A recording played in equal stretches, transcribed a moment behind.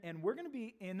And we're going to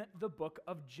be in the book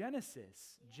of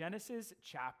Genesis, Genesis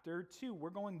chapter 2.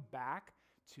 We're going back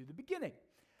to the beginning,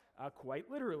 quite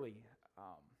literally.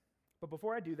 But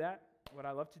before I do that, what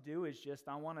I love to do is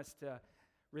I want us to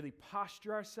really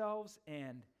posture ourselves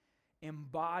and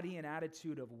embody an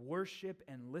attitude of worship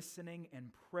and listening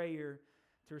and prayer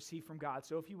to receive from God.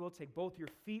 So if you will, take both your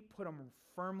feet, put them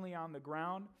firmly on the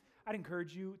ground. I'd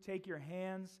encourage you, take your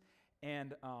hands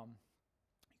and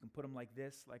you can put them like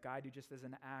this, like I do, just as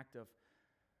an act of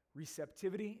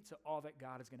receptivity to all that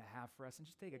God is going to have for us. And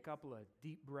just take a couple of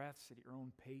deep breaths at your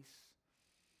own pace.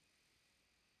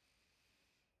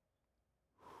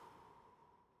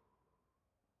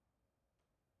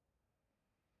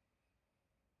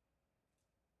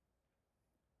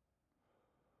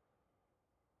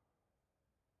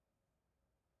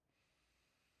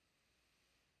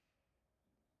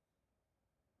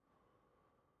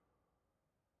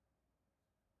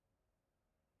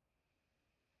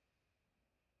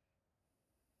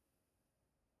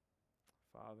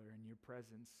 Father, in your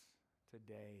presence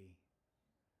today,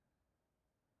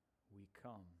 we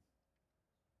come.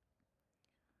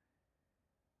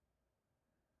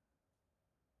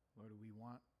 Lord, we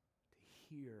want to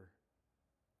hear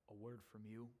a word from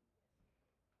you.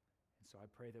 And so I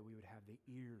pray that we would have the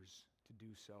ears to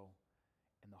do so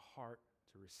and the heart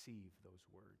to receive those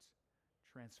words.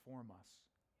 Transform us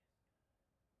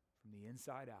from the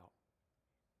inside out.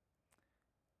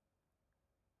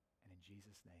 And in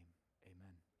Jesus' name,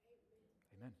 amen.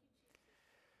 Amen.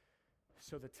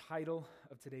 So the title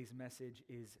of today's message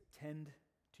is Tend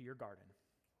to Your Garden.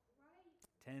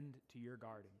 Tend to Your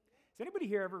Garden. Has anybody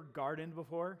here ever gardened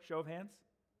before? Show of hands.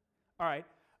 All right.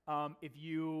 If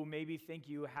you maybe think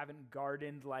you haven't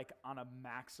gardened like on a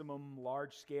maximum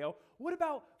large scale, what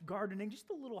about gardening just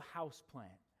a little house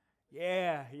plant?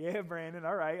 Yeah, Brandon.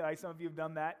 All right. Like some of you have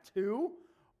done that too,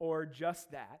 or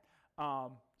just that.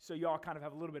 So you all kind of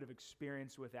have a little bit of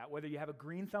experience with that. Whether you have a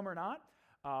green thumb or not,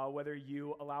 whether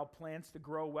you allow plants to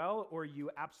grow well or you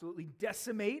absolutely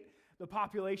decimate the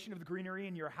population of the greenery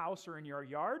in your house or in your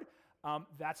yard,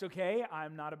 that's okay.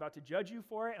 I'm not about to judge you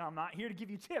for it, and I'm not here to give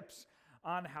you tips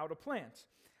on how to plant.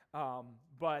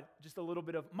 But just a little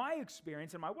bit of my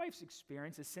experience and my wife's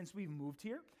experience is since we've moved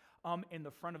here, in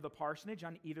the front of the parsonage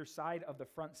on either side of the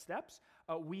front steps,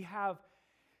 we have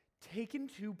taken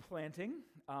to planting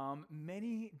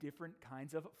many different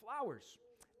kinds of flowers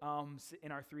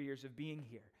in our 3 years of being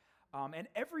here. And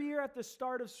every year at the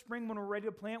start of spring when we're ready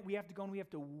to plant, we have to go and we have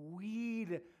to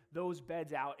weed those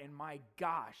beds out. And my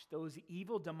gosh, those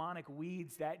evil demonic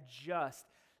weeds that just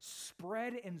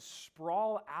spread and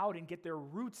sprawl out and get their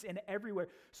roots in everywhere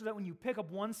so that when you pick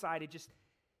up one side, it just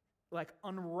like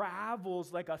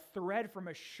unravels like a thread from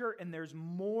a shirt and there's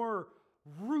more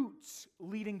roots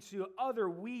leading to other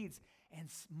weeds, and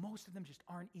most of them just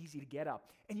aren't easy to get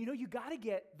up. And you got to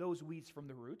get those weeds from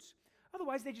the roots,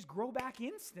 otherwise they just grow back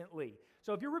instantly.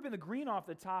 So if you're ripping the green off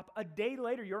the top, a day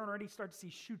later you're already start to see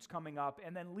shoots coming up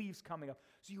and then leaves coming up.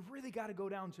 So you really got to go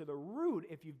down to the root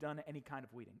if you've done any kind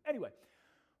of weeding. Anyway,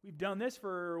 we've done this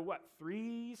for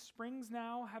 3 springs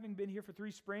now, having been here for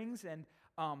 3 springs, and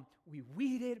we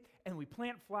weed it and we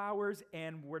plant flowers,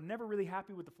 and we're never really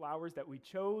happy with the flowers that we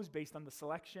chose based on the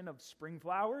selection of spring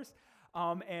flowers.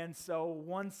 And so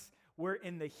once we're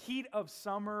in the heat of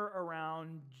summer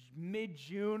around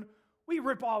mid-June, we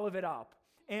rip all of it up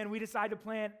and we decide to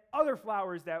plant other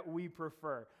flowers that we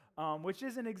prefer, which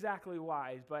isn't exactly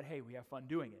wise, but hey, we have fun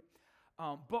doing it.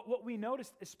 But what we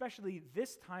noticed, especially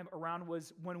this time around,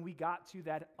 was when we got to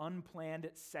that unplanned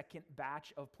second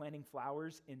batch of planting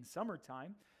flowers in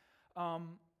summertime,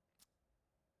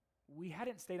 we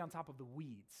hadn't stayed on top of the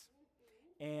weeds,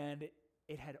 and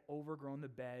it had overgrown the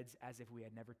beds as if we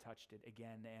had never touched it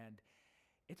again, and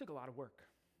it took a lot of work.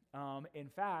 In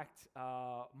fact,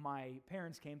 my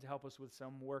parents came to help us with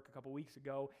some work a couple weeks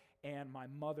ago, and my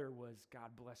mother was, God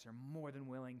bless her, more than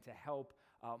willing to help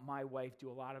my wife do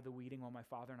a lot of the weeding while my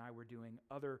father and I were doing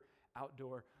other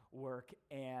outdoor work,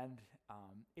 and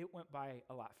it went by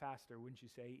a lot faster, wouldn't you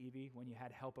say, Evie, when you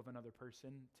had help of another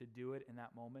person to do it in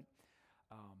that moment?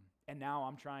 And now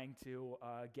I'm trying to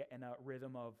get in a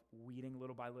rhythm of weeding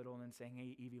little by little and then saying,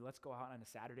 hey, Evie, let's go out on a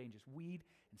Saturday and just weed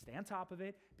and stay on top of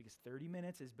it, because 30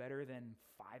 minutes is better than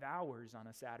 5 hours on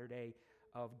a Saturday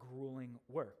of grueling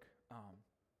work.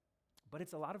 But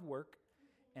it's a lot of work,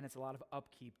 and it's a lot of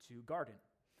upkeep to garden.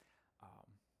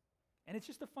 And it's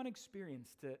just a fun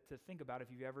experience to think about if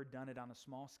you've ever done it on a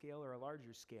small scale or a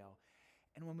larger scale.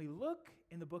 And when we look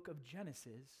in the book of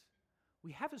Genesis,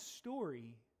 we have a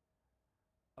story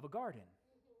of a garden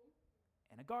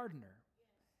and a gardener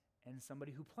and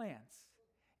somebody who plants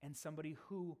and somebody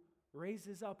who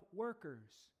raises up workers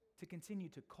to continue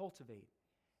to cultivate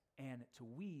and to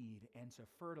weed and to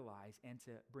fertilize and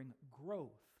to bring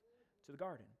growth to the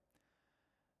garden.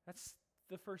 That's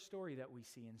the first story that we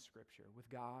see in Scripture with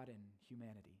God and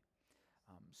humanity.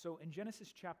 So in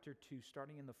Genesis chapter 2,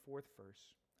 starting in the 4th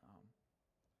verse,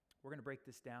 we're going to break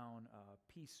this down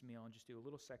piecemeal and just do a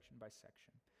little section by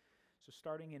section. So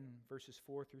starting in verses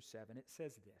 4 through 7, it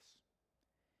says this: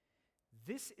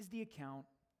 "This is the account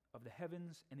of the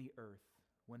heavens and the earth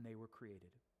when they were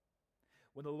created,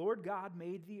 when the Lord God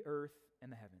made the earth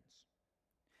and the heavens.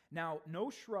 Now no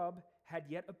shrub had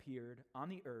yet appeared on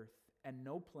the earth, and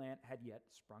no plant had yet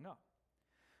sprung up.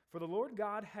 For the Lord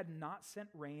God had not sent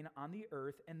rain on the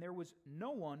earth, and there was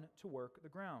no one to work the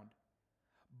ground.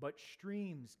 But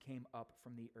streams came up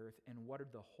from the earth and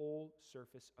watered the whole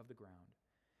surface of the ground.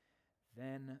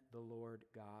 Then the Lord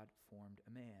God formed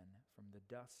a man from the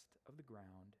dust of the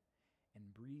ground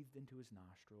and breathed into his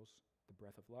nostrils the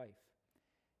breath of life,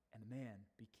 and the man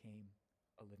became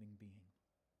a living being."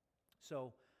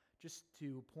 So just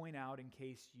to point out, in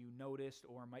case you noticed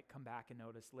or might come back and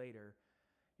notice later,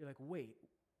 you're like, wait,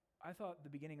 I thought the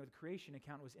beginning of the creation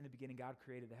account was in the beginning God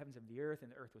created the heavens and the earth,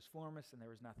 and the earth was formless and there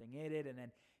was nothing in it, and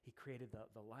then he created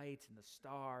the lights and the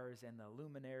stars and the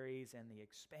luminaries and the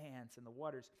expanse and the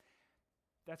waters.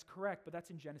 That's correct, but that's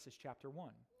in Genesis chapter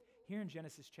 1. Here in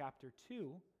Genesis chapter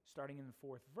 2, starting in the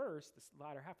 4th verse, the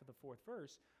latter half of the 4th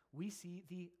verse, we see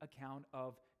the account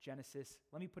of Genesis,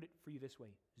 let me put it for you this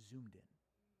way, zoomed in.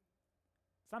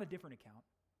 It's not a different account.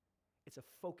 It's a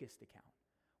focused account.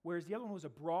 Whereas the other one was a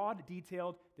broad,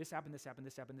 detailed, this happened, this happened,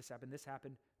 this happened, this happened, this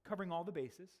happened, covering all the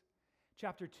bases.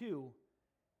 Chapter 2,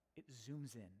 it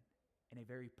zooms in a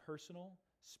very personal,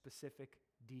 specific,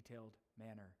 detailed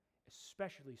manner,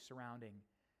 especially surrounding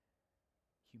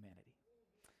humanity.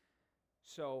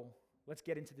 So let's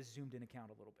get into this zoomed in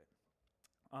account a little bit.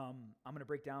 I'm going to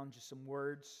break down just some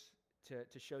words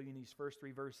to show you in these first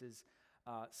 3 verses.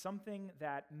 Something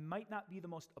that might not be the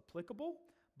most applicable,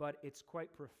 but it's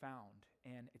quite profound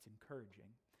and it's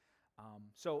encouraging.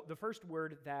 So the first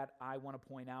word that I want to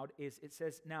point out is it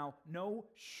says, "Now no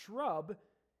shrub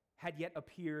had yet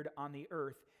appeared on the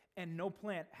earth, and no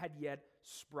plant had yet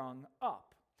sprung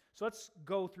up." So let's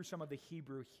go through some of the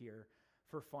Hebrew here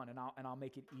for fun, and I'll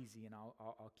make it easy, and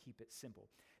I'll keep it simple.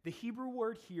 The Hebrew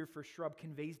word here for shrub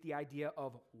conveys the idea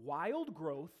of wild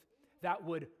growth that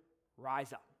would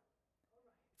rise up.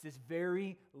 It's this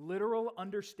very literal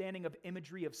understanding of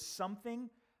imagery of something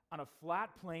on a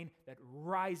flat plane that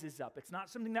rises up. It's not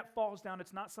something that falls down.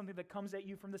 It's not something that comes at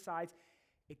you from the sides.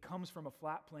 It comes from a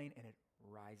flat plane and it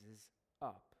rises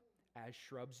up, as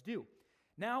shrubs do.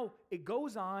 Now, it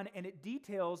goes on and it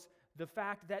details the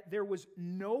fact that there was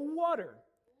no water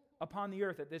upon the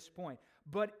earth at this point.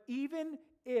 But even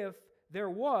if there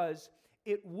was,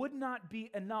 it would not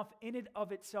be enough in and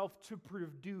of itself to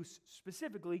produce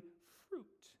specifically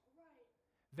fruit.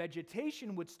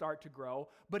 Vegetation would start to grow,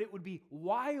 but it would be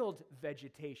wild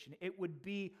vegetation. It would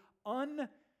be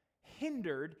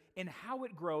unhindered in how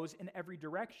it grows in every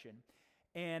direction.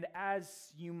 And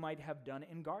as you might have done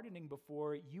in gardening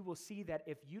before, you will see that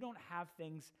if you don't have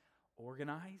things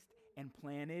organized and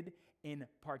planted in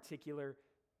particular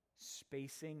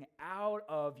spacing out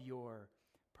of your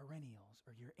perennials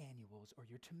or your annuals or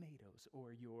your tomatoes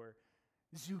or your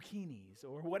zucchinis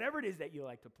or whatever it is that you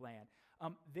like to plant,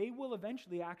 they will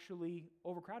eventually actually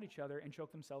overcrowd each other and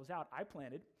choke themselves out. I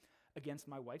planted, against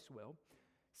my wife's will,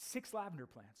 6 lavender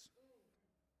plants.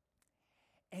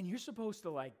 And you're supposed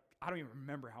to, I don't even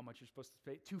remember how much you're supposed to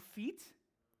spray, 2 feet?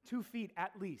 2 feet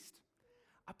at least.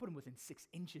 I put them within 6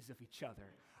 inches of each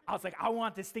other. I was like, I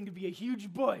want this thing to be a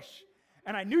huge bush.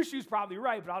 And I knew she was probably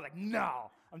right, but I was like, no,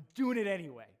 I'm doing it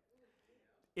anyway.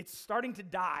 It's starting to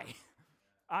die.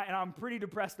 And I'm pretty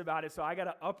depressed about it, so I got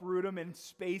to uproot them and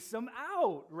space them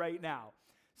out right now.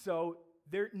 So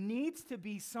there needs to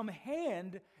be some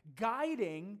hand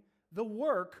guiding the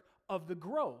work of the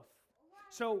growth.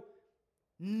 So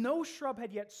no shrub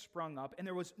had yet sprung up, and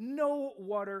there was no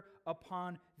water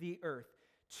upon the earth.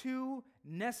 2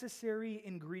 necessary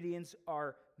ingredients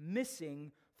are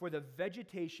missing for the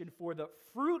vegetation, for the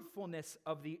fruitfulness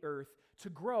of the earth to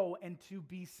grow and to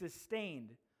be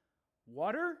sustained: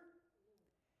 water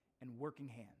and working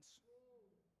hands.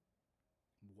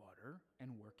 Water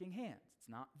and working hands. It's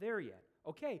not there yet.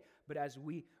 Okay, but as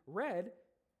we read,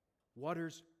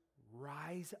 waters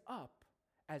rise up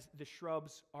as the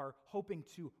shrubs are hoping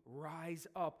to rise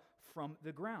up from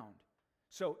the ground.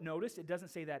 So notice it doesn't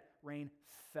say that rain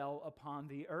fell upon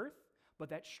the earth, but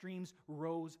that streams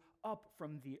rose up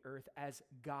from the earth as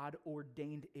God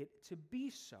ordained it to be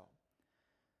so.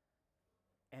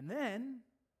 And then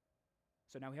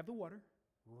So now we have the water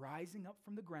rising up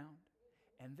from the ground,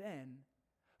 and then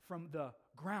from the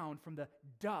ground, from the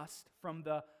dust, from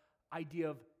the idea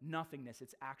of nothingness.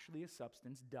 It's actually a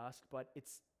substance, dust, but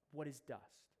what is dust?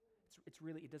 It's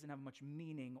really, it doesn't have much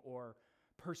meaning or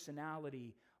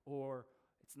personality, or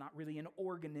it's not really an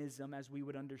organism as we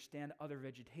would understand other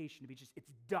vegetation to be. Just,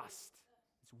 it's dust.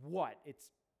 It's what?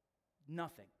 It's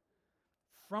nothing.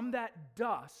 From that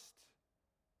dust,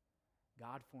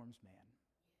 God forms man.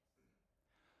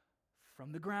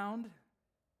 From the ground,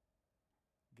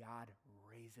 God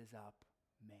raises up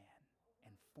man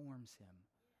and forms him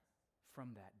from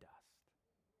that dust.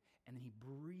 And then he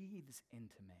breathes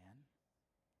into man,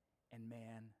 and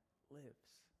man lives.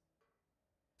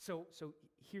 So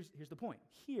here's the point.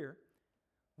 Here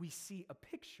we see a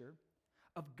picture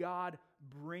of God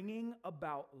bringing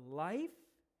about life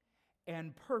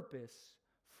and purpose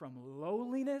from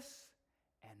lowliness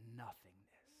and nothingness.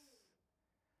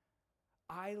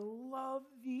 I love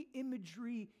the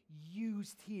imagery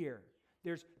used here.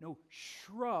 There's no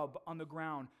shrub on the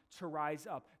ground to rise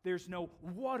up. There's no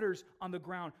waters on the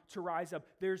ground to rise up.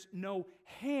 There's no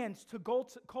hands to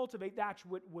cultivate that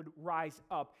which would rise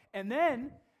up. And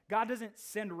then God doesn't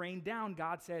send rain down.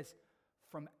 God says,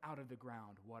 from out of the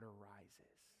ground, water rises.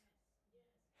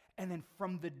 And then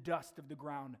from the dust of the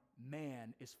ground,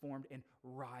 man is formed and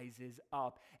rises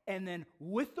up. And then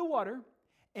with the water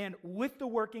and with the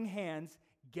working hands,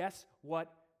 guess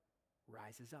what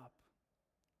rises up?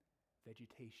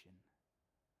 Vegetation.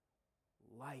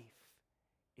 Life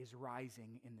is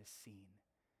rising in the scene.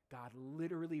 God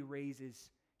literally raises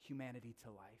humanity to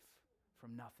life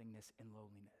from nothingness and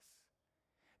lowliness.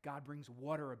 God brings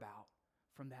water about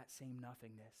from that same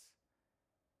nothingness.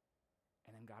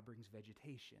 And then God brings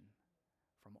vegetation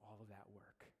from all of that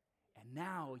work. And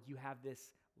now you have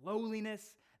this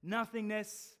lowliness,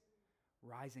 nothingness,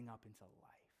 rising up into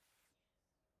life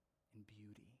and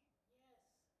beauty.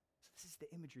 So this is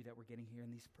the imagery that we're getting here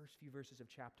in these first few verses of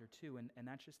chapter 2. And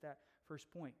that's just that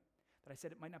first point that I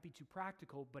said it might not be too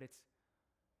practical, but it's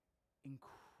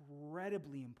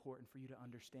incredibly important for you to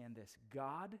understand this.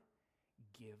 God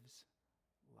gives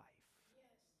life. Yes,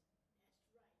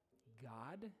 that's right.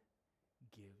 God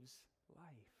gives life.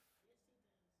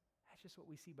 That's just what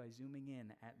we see by zooming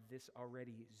in at this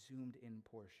already zoomed in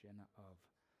portion of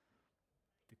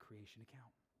the creation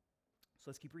account. So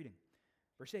let's keep reading.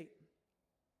 Verse 8.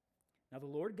 Now the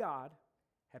Lord God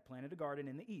had planted a garden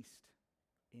in the east,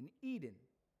 in Eden,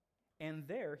 and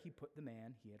there he put the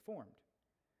man he had formed.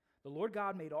 The Lord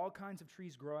God made all kinds of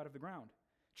trees grow out of the ground,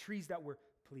 trees that were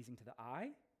pleasing to the eye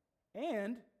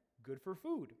and good for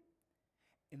food.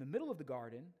 In the middle of the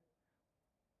garden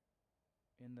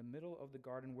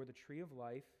were the tree of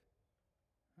life.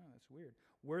 Oh, that's weird.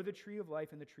 Were the tree of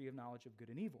life and the tree of knowledge of good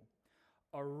and evil.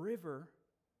 A river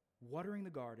watering the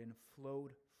garden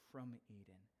flowed from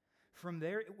Eden. From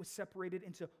there it was separated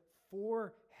into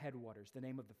 4 headwaters. The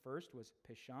name of the first was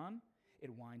Pishon. It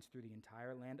winds through the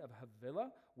entire land of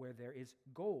Havilah, where there is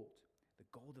gold. The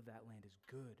gold of that land is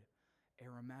good.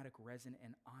 Aromatic resin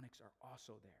and onyx are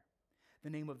also there. The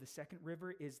name of the second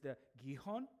river is the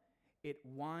Gihon. It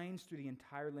winds through the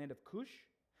entire land of Cush.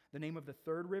 The name of the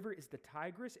third river is the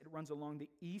Tigris. It runs along the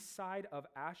east side of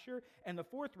Asher. And the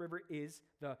fourth river is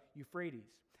the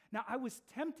Euphrates. Now, I was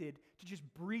tempted to just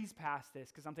breeze past this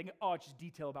because I'm thinking, oh, it's just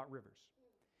detail about rivers.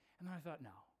 And then I thought, no,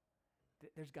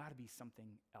 there's got to be something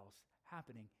else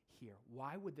happening here.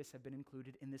 Why would this have been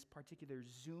included in this particular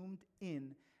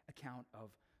zoomed-in account of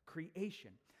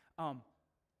creation?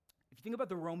 If you think about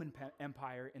the Roman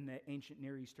Empire in the ancient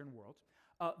Near Eastern world,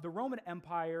 the Roman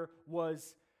Empire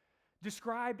was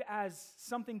described as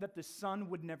something that the sun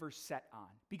would never set on.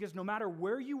 Because no matter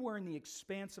where you were in the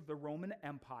expanse of the Roman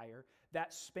Empire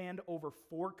that spanned over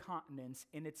 4 continents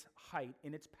in its height,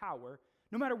 in its power,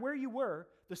 no matter where you were,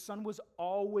 the sun was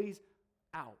always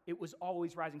out. It was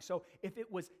always rising. So if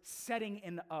it was setting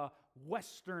in a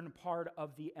western part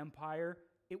of the empire,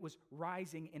 it was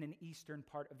rising in an eastern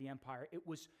part of the empire. It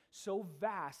was so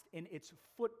vast in its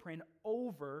footprint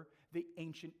over the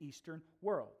ancient eastern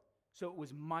world. So it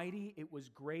was mighty, it was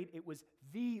great, it was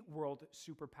the world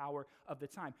superpower of the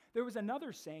time. There was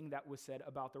another saying that was said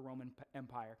about the Roman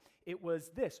Empire. It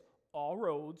was this: all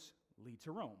roads lead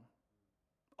to Rome.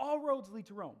 All roads lead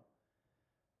to Rome.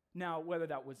 Now, whether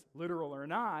that was literal or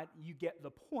not, you get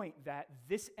the point that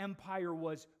this empire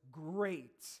was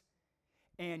great.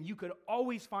 And you could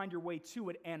always find your way to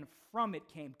it, and from it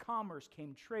came commerce,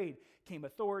 came trade, came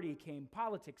authority, came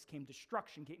politics, came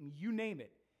destruction, came you name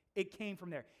it. It came from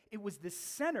there. It was the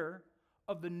center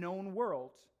of the known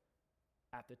world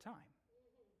at the time.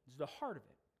 It's the heart of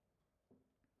it.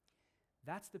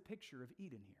 That's the picture of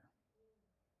Eden here.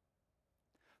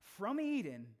 from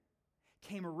Eden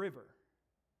came a river.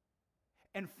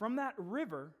 And from that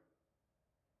river,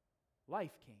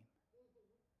 life came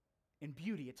in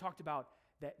beauty. It talked about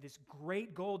this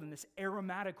great gold and this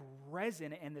aromatic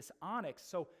resin and this onyx.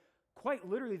 So quite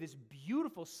literally this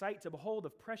beautiful sight to behold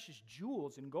of precious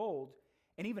jewels and gold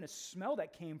and even a smell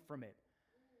that came from it.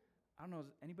 I don't know,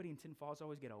 does anybody in Tin Falls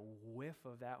always get a whiff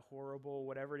of that horrible,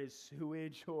 whatever it is,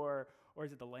 sewage or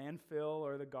is it the landfill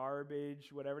or the garbage,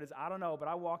 whatever it is? I don't know, but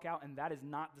I walk out and that is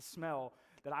not the smell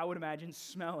that I would imagine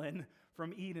smelling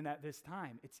from Eden at this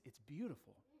time. It's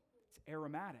beautiful. It's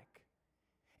aromatic.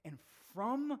 And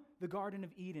from the Garden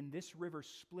of Eden, this river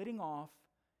splitting off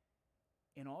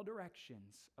in all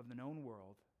directions of the known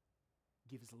world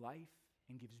gives life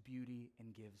and gives beauty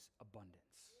and gives abundance.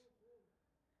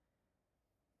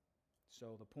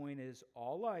 So the point is,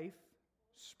 all life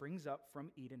springs up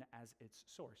from Eden as its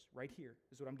source. Right here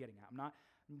is what I'm getting at. I'm not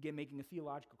making a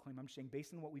theological claim. I'm just saying,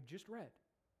 based on what we've just read,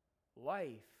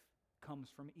 life comes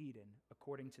from Eden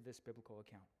according to this biblical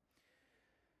account.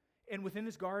 And within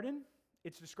this garden,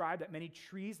 it's described that many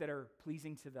trees that are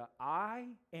pleasing to the eye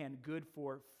and good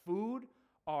for food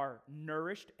are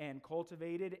nourished and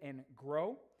cultivated and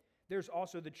grow. There's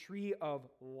also the tree of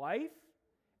life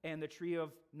and the tree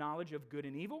of knowledge of good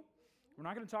and evil. We're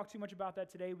not going to talk too much about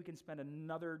that today. We can spend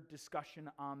another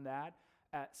discussion on that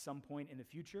at some point in the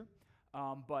future.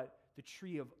 But the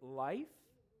tree of life,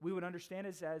 we would understand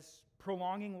as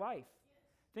prolonging life.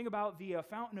 Think about the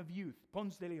fountain of youth,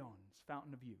 Ponce de Leon's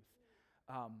fountain of youth.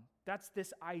 That's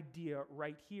this idea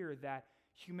right here that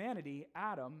humanity,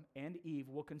 Adam and Eve,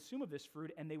 will consume of this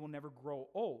fruit and they will never grow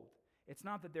old. It's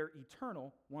not that they're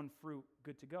eternal, one fruit,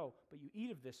 good to go, but you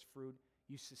eat of this fruit,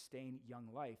 you sustain young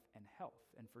life and health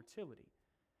and fertility.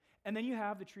 And then you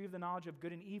have the tree of the knowledge of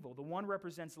good and evil. The one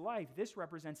represents life. This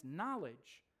represents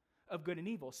knowledge of good and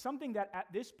evil, something that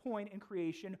at this point in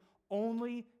creation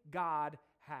only God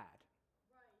had.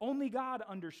 Right. Only God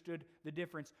understood the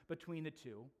difference between the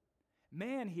two.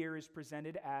 Man here is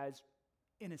presented as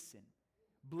innocent,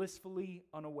 blissfully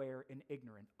unaware and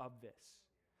ignorant of this.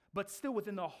 But still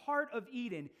within the heart of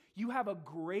Eden, you have a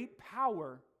great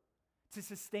power to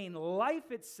sustain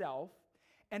life itself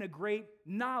and a great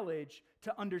knowledge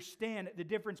to understand the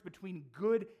difference between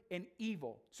good and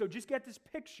evil. So just get this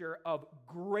picture of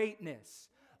greatness,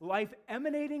 life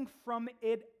emanating from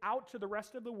it out to the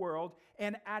rest of the world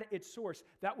and at its source,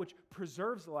 that which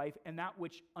preserves life and that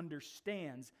which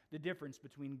understands the difference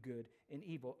between good and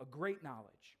evil, a great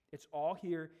knowledge. It's all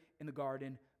here in the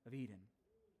Garden of Eden.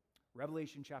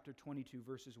 Revelation chapter 22,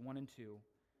 verses 1 and 2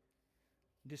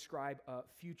 describe a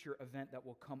future event that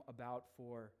will come about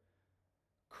for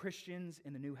Christians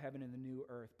in the new heaven and the new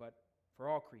earth, but for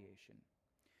all creation.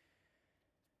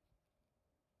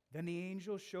 Then the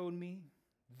angel showed me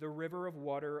the river of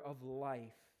water of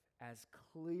life, as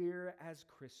clear as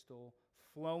crystal,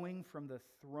 flowing from the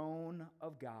throne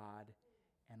of God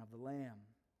and of the Lamb,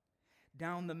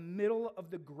 down the middle of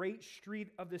the great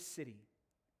street of the city.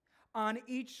 On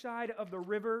each side of the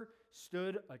river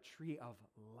stood a tree of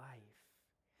life,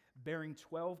 bearing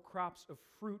 12 crops of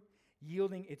fruit,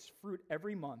 yielding its fruit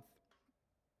every month.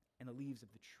 And the leaves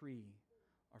of the tree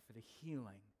are for the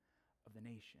healing of the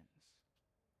nations.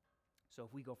 So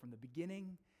if we go from the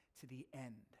beginning to the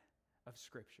end of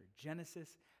Scripture,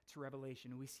 Genesis to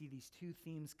Revelation, we see these two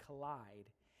themes collide,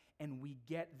 and we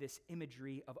get this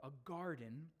imagery of a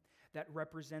garden that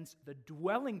represents the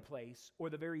dwelling place or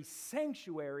the very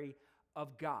sanctuary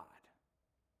of God.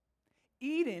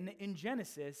 Eden in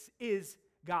Genesis is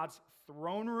God's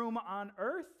throne room on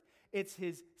earth. It's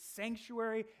his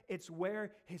sanctuary. It's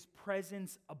where his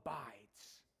presence abides.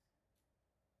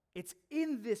 It's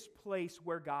in this place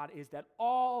where God is that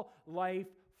all life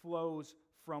flows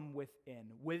from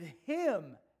within, with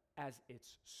him as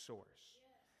its source.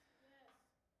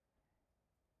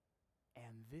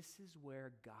 And this is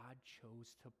where God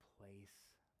chose to place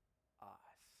us.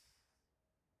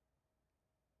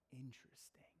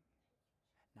 Interesting.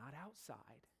 Not outside,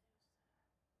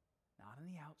 not in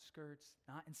the outskirts,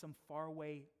 not in some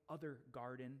faraway other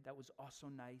garden that was also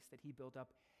nice that he built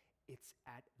up. It's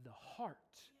at the heart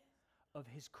of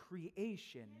his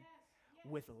creation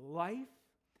with life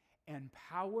and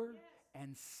power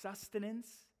and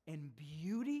sustenance and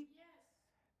beauty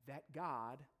that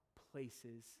God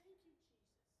places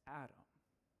Adam.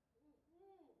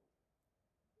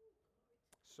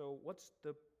 So what's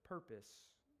the purpose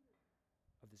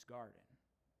of this garden?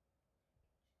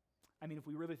 I mean, if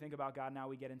we really think about God now,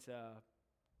 we get into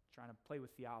trying to play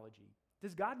with theology.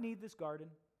 Does God need this garden?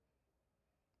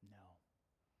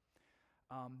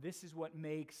 This is what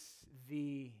makes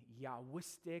the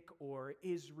Yahwistic or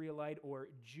Israelite or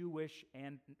Jewish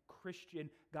and Christian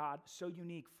God so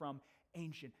unique from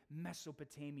ancient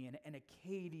Mesopotamian and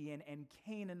Akkadian and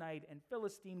Canaanite and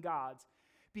Philistine gods.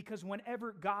 Because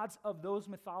whenever gods of those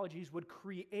mythologies would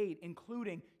create,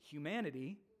 including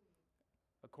humanity,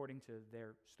 according to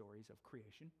their stories of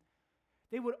creation,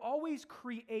 they would always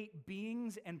create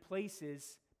beings and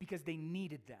places because they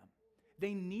needed them.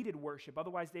 They needed worship,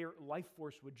 otherwise their life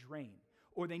force would drain.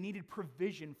 Or they needed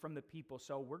provision from the people,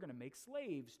 so we're going to make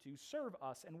slaves to serve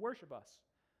us and worship us.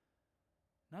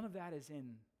 None of that is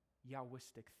in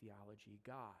Yahwistic theology.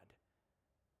 God,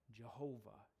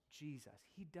 Jehovah, Jesus,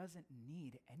 he doesn't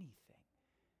need anything.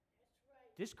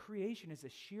 This creation is a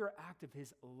sheer act of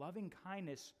his loving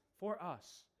kindness for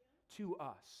us, to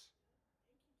us.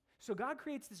 So God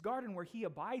creates this garden where he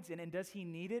abides in, and does he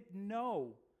need it?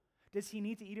 No. Does he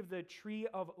need to eat of the tree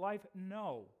of life?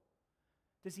 No.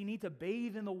 Does he need to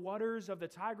bathe in the waters of the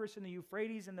Tigris and the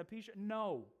Euphrates and the Pishon?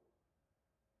 No.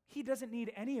 He doesn't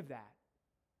need any of that.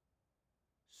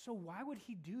 So why would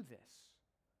he do this?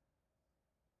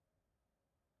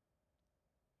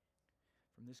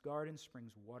 From this garden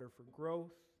springs water for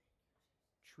growth,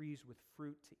 trees with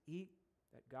fruit to eat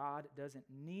that God doesn't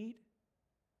need.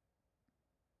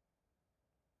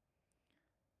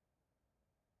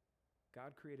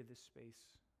 God created this space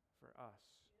for us.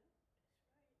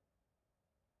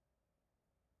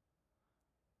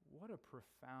 What a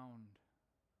profound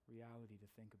reality to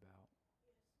think about.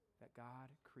 That God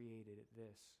created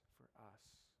this for us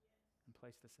and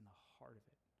placed us in the heart of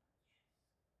it.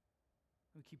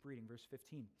 We keep reading, verse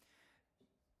 15.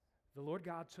 The Lord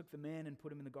God took the man and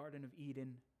put him in the Garden of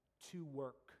Eden to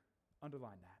work.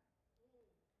 Underline that.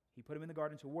 He put him in the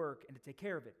garden to work and to take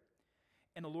care of it.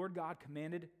 And the Lord God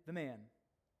commanded the man,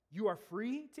 you are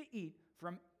free to eat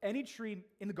from any tree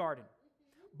in the garden,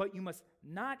 but you must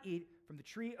not eat from the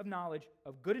tree of knowledge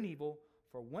of good and evil,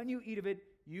 for when you eat of it,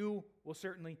 you will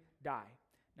certainly die.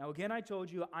 Now again, I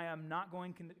told you, I am not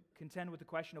going to contend with the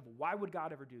question of why would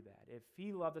God ever do that? If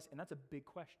he loved us, and that's a big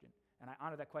question, and I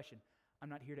honor that question, I'm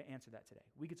not here to answer that today.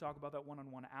 We could talk about that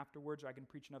one-on-one afterwards, or I can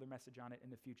preach another message on it in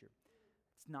the future.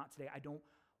 It's not today. I don't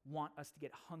want us to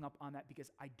get hung up on that because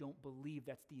I don't believe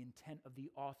that's the intent of the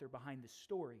author behind the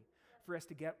story. For us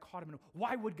to get caught up in,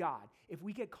 why would God? If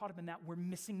we get caught up in that, we're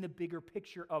missing the bigger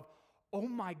picture of, oh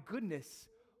my goodness,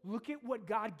 look at what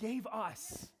God gave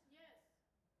us.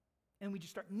 And we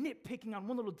just start nitpicking on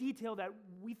one little detail that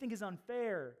we think is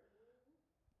unfair.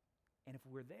 And if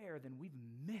we're there, then we've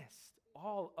missed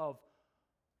all of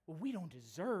what we don't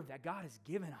deserve that God has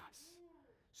given us.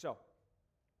 So,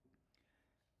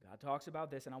 God talks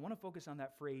about this, and I want to focus on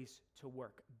that phrase, to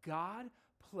work. God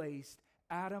placed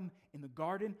Adam in the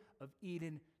Garden of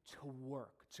Eden to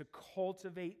work, to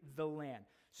cultivate the land.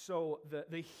 So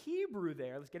the Hebrew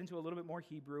there, let's get into a little bit more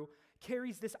Hebrew,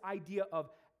 carries this idea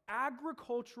of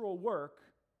agricultural work,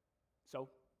 so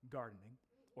gardening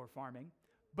or farming,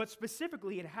 but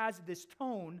specifically it has this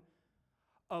tone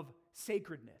of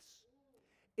sacredness.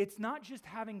 It's not just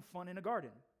having fun in a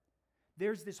garden.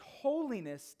 There's this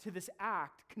holiness to this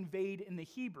act conveyed in the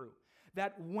Hebrew,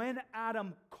 that when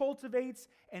Adam cultivates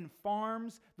and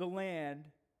farms the land,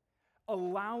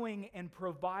 allowing and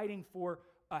providing for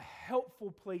a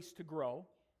helpful place to grow,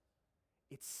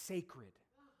 it's sacred.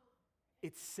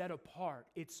 It's set apart.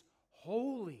 It's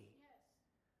holy.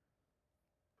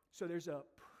 So there's a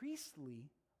priestly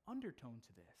undertone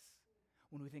to this.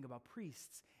 When we think about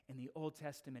priests in the Old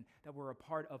Testament that were a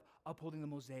part of upholding the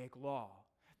Mosaic law,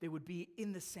 they would be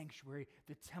in the sanctuary,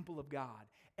 the temple of God,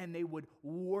 and they would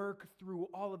work through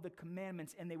all of the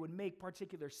commandments, and they would make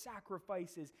particular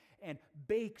sacrifices and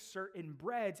bake certain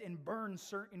breads and burn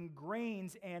certain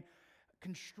grains and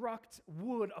construct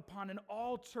wood upon an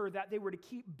altar that they were to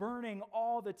keep burning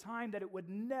all the time, that it would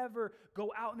never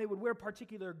go out, and they would wear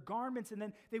particular garments, and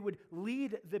then they would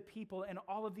lead the people in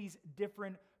all of these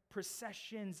different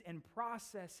processions and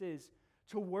processes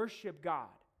to worship God.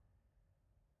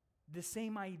 The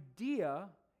same idea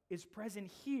is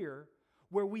present here,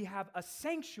 where we have a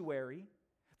sanctuary,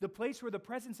 the place where the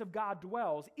presence of God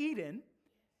dwells, Eden,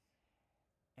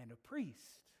 and a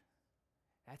priest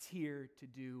that's here to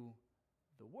do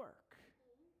the work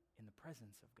in the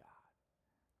presence of God.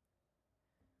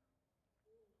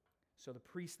 So the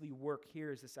priestly work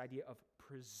here is this idea of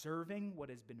preserving what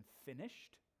has been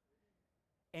finished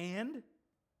and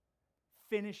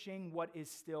finishing what is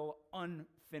still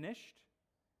unfinished.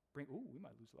 We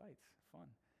might lose lights. Fun.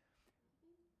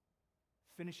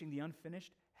 Finishing the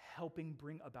unfinished, helping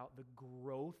bring about the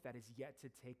growth that is yet to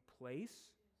take place,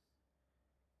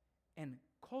 and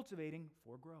cultivating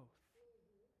for growth.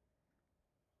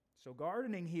 So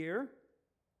gardening here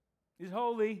is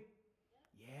holy.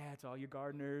 Yeah, to all you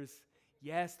gardeners.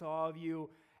 Yes, to all of you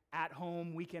at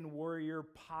home, weekend warrior,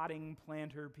 potting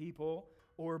planter people,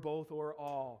 or both or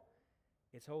all.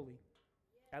 It's holy.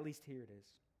 At least here it is.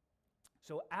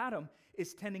 So Adam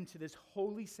is tending to this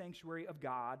holy sanctuary of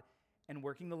God and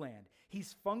working the land.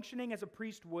 He's functioning as a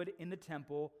priest would in the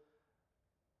temple.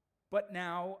 But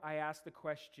now I ask the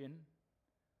question,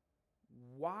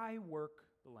 why work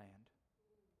the land?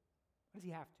 Why does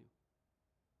he have to?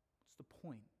 What's the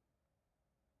point?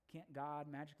 Can't God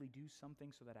magically do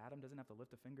something so that Adam doesn't have to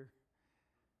lift a finger?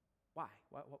 Why?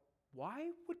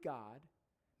 Why would God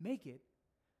make it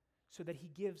so that he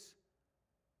gives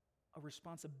a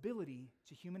responsibility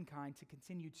to humankind to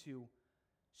continue to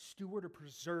steward or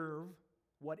preserve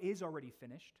what is already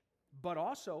finished, but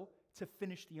also to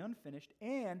finish the unfinished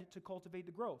and to cultivate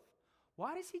the growth?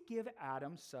 Why does he give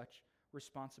Adam such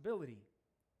responsibility?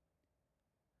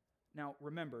 Now,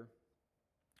 remember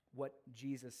what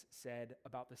Jesus said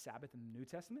about the Sabbath in the New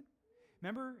Testament?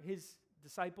 Remember his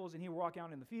disciples, and he will walk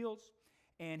out in the fields,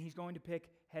 and he's going to pick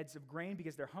heads of grain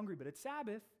because they're hungry, but it's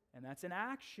Sabbath, and that's an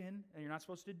action, and you're not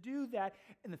supposed to do that.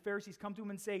 And the Pharisees come to him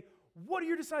and say, what are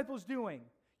your disciples doing?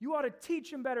 You ought to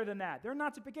teach them better than that. They're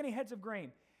not to pick any heads of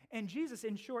grain. And Jesus,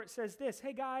 in short, says this,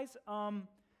 hey guys,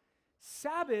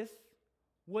 Sabbath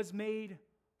was made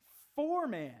for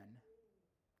man,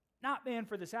 not man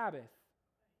for the Sabbath.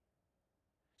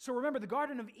 So remember, the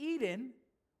Garden of Eden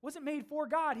wasn't made for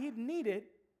God. He didn't need it,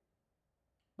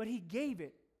 but he gave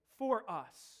it for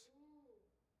us.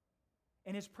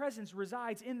 And his presence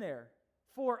resides in there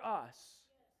for us.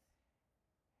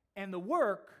 And the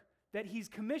work that he's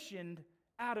commissioned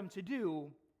Adam to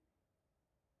do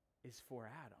is for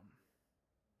Adam.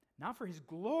 Not for his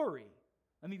glory.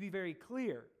 Let me be very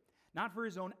clear. Not for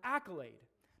his own accolade.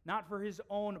 Not for his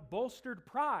own bolstered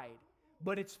pride.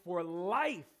 But it's for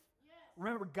life.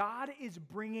 Remember, God is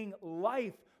bringing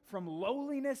life from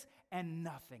lowliness and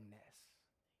nothingness.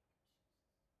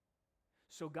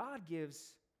 So God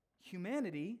gives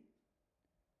humanity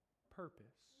purpose.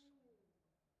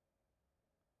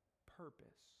 Purpose.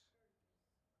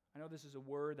 I know this is a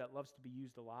word that loves to be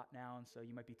used a lot now, and so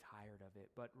you might be tired of it.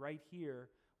 But right here,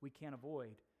 we can't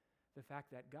avoid the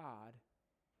fact that God,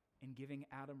 in giving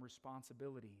Adam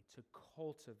responsibility to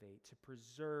cultivate, to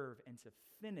preserve, and to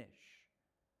finish,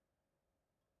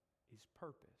 is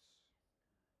purpose.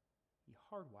 He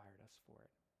hardwired us for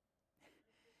it.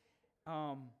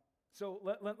 So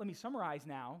let me summarize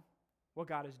now what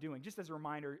God is doing. Just as a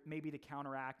reminder, maybe to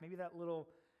counteract, maybe that little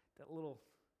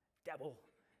devil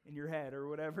in your head or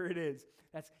whatever it is.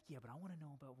 That's, yeah, but I want to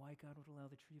know about why God would allow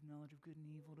the tree of knowledge of good and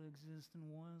evil to exist and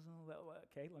was all that.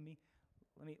 Okay, let me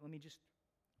just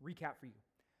recap for you.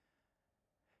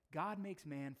 God makes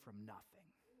man from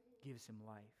nothing, gives him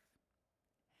life.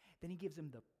 Then he gives him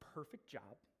the perfect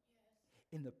job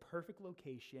in the perfect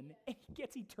location, and he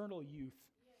gets eternal youth.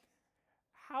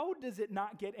 How does it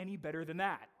not get any better than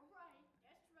that?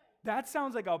 That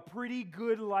sounds like a pretty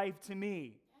good life to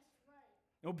me.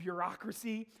 No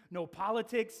bureaucracy, no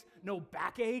politics, no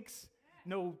backaches,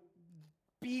 no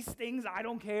bee stings, I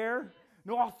don't care,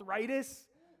 no arthritis,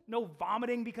 no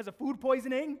vomiting because of food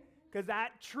poisoning, because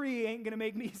that tree ain't going to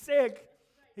make me sick.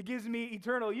 It gives me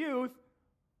eternal youth.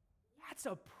 That's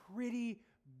a pretty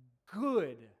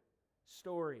good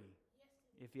story,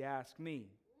 if you ask me.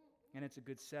 And it's a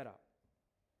good setup.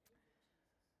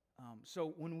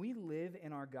 So when we live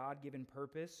in our God-given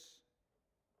purpose,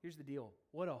 here's the deal.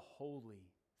 What a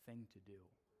holy thing to do.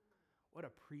 What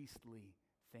a priestly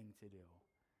thing to do.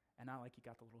 And not like you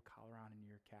got the little collar on and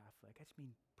you're Catholic. I just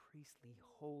mean priestly,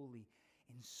 holy,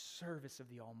 in service of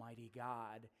the Almighty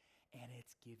God. And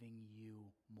it's giving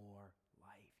you more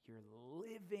life. You're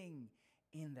living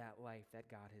in that life that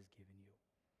God has given you.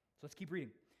 So let's keep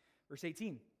reading. Verse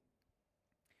 18.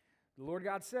 The Lord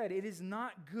God said, it is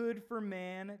not good for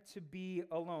man to be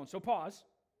alone. So pause.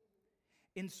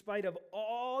 In spite of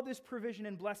all this provision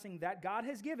and blessing that God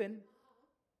has given,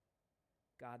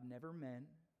 God never meant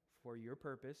for your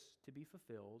purpose to be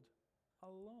fulfilled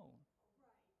alone.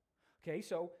 Okay,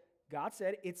 so God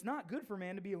said, it's not good for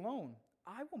man to be alone.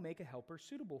 I will make a helper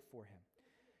suitable for him.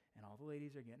 And all the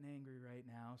ladies are getting angry right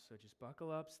now, so just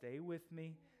buckle up, stay with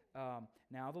me.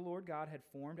 Now the Lord God had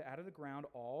formed out of the ground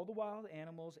all the wild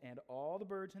animals and all the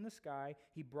birds in the sky.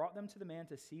 He brought them to the man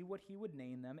to see what he would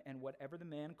name them, and whatever the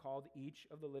man called each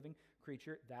of the living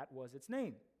creature, that was its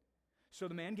name. So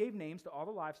the man gave names to all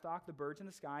the livestock, the birds in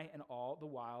the sky, and all the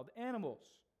wild animals.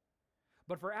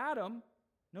 But for Adam,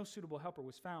 no suitable helper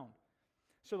was found.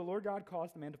 So the Lord God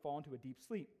caused the man to fall into a deep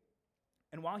sleep.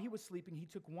 And while he was sleeping, he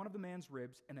took one of the man's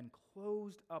ribs and then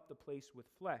closed up the place with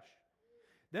flesh.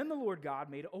 Then the Lord God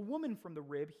made a woman from the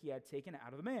rib he had taken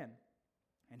out of the man,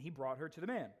 and he brought her to the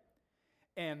man.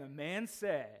 And the man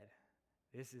said,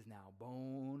 "This is now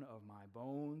bone of my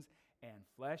bones and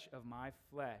flesh of my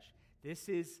flesh." This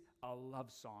is a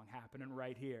love song happening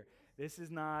right here. This is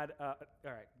not, all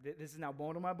right, this is now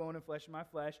bone of my bone and flesh of my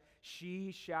flesh.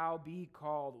 She shall be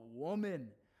called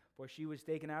woman, for she was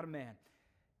taken out of man.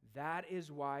 That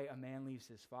is why a man leaves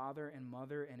his father and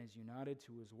mother and is united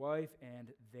to his wife,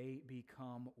 and they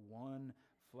become one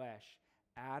flesh.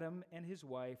 Adam and his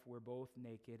wife were both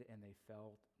naked, and they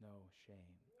felt no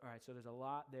shame. All right, so there's a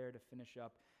lot there to finish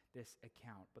up this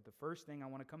account. But the first thing I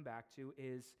want to come back to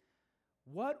is,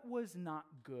 what was not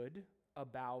good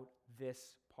about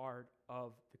this part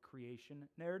of the creation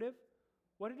narrative?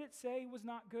 What did it say was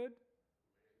not good?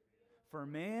 For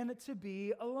man to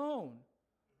be alone.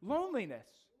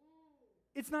 Loneliness.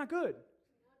 It's not good.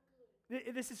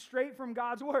 This is straight from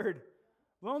God's word.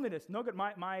 Loneliness, no good.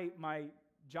 My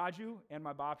Jaju and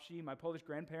my babci, my Polish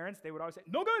grandparents, they would always say,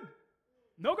 "No good,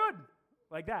 no good,"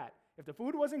 like that. If the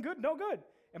food wasn't good, no good.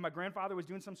 And my grandfather was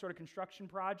doing some sort of construction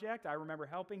project. I remember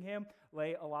helping him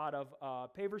lay a lot of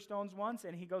paver stones once,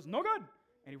 and he goes, "No good."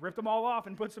 And he ripped them all off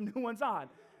and put some new ones on.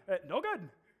 No good.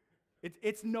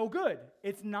 It's no good.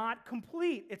 It's not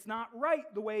complete. It's not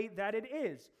right the way that it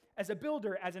is. As a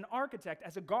builder, as an architect,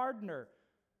 as a gardener,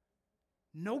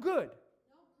 no good.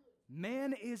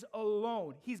 Man is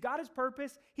alone. He's got his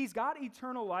purpose. He's got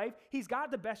eternal life. He's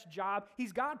got the best job.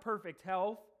 He's got perfect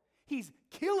health. He's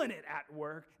killing it at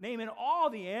work, naming all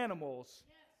the animals.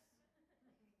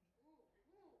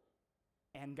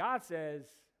 And God says,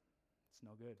 it's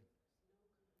no good.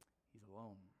 He's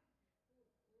alone.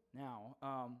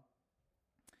 Now,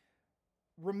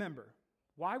 remember,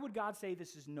 why would God say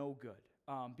this is no good?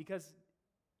 Because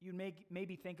you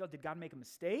maybe think, oh, did God make a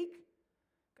mistake?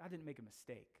 God didn't make a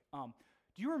mistake.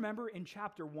 Do you remember in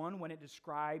chapter 1 when it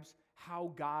describes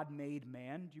how God made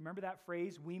man? Do you remember that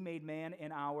phrase? We made man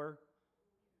in our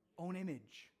own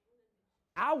image.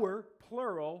 Our,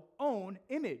 plural, own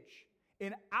image.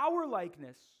 In our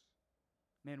likeness,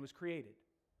 man was created.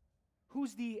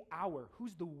 Who's the our?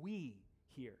 Who's the we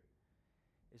here?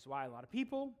 This is why a lot of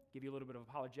people give you a little bit of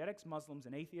apologetics. Muslims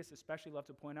and atheists especially love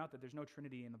to point out that there's no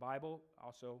Trinity in the Bible.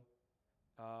 Also,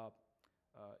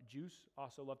 Jews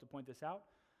also love to point this out.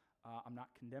 I'm not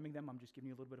condemning them. I'm just giving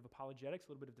you a little bit of apologetics, a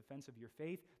little bit of defense of your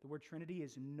faith. The word Trinity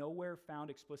is nowhere found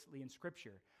explicitly in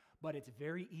Scripture, but it's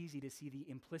very easy to see the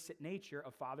implicit nature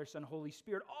of Father, Son, Holy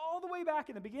Spirit all the way back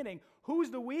in the beginning. Who's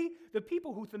the we? The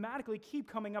people who thematically keep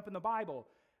coming up in the Bible.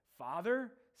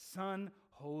 Father, Son,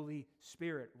 Holy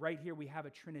Spirit. Right here we have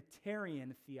a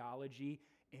Trinitarian theology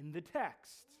in the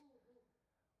text.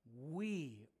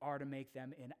 We are to make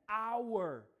them in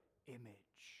our image.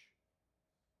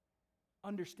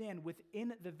 Understand,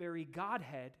 within the very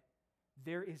Godhead,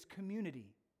 there is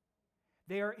community.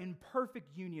 They are in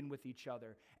perfect union with each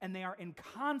other, and they are in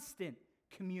constant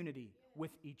community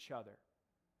with each other.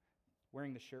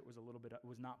 Wearing the shirt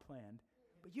was not planned,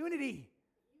 but unity.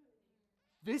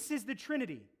 This is the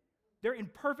Trinity. They're in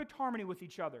perfect harmony with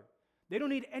each other. They don't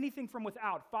need anything from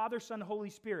without. Father, Son, Holy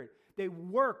Spirit. They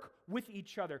work with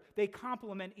each other. They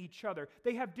complement each other.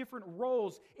 They have different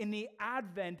roles in the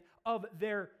advent of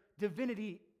their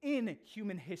divinity in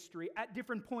human history at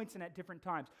different points and at different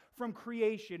times. From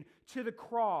creation to the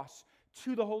cross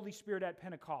to the Holy Spirit at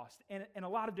Pentecost and a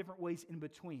lot of different ways in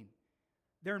between.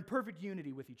 They're in perfect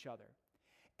unity with each other.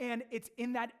 And it's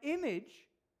in that image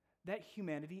that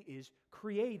humanity is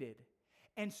created.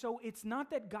 And so it's not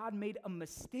that God made a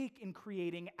mistake in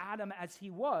creating Adam as he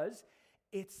was,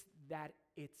 it's that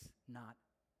it's not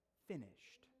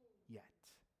finished yet.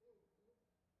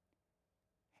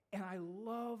 And I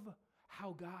love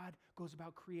how God goes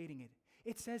about creating it.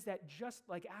 It says that just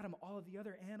like Adam, all of the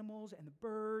other animals and the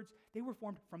birds, they were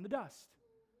formed from the dust.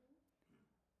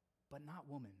 But not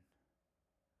woman.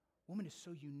 Woman is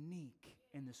so unique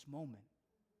in this moment.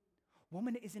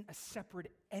 Woman isn't a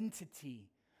separate entity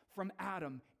from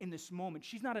Adam in this moment.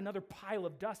 She's not another pile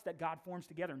of dust that God forms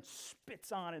together and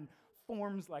spits on and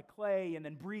forms like clay and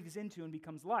then breathes into and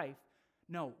becomes life.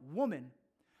 No, woman,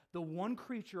 the one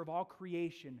creature of all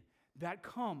creation that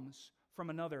comes from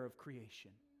another of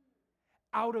creation.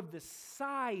 Out of the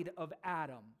side of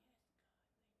Adam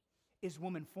is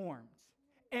woman formed.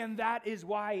 And that is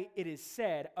why it is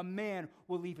said, a man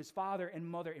will leave his father and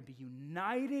mother and be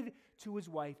united to his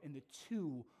wife, and the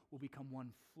two will become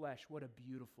one flesh. What a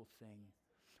beautiful thing.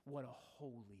 What a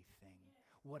holy thing.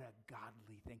 What a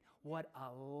godly thing. What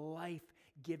a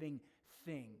life-giving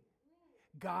thing.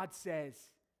 God says,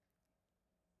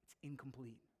 it's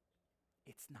incomplete.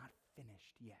 It's not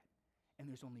finished yet. And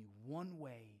there's only one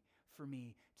way for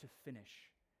me to finish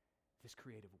this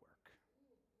creative work.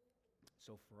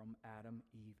 So from Adam,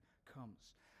 Eve comes.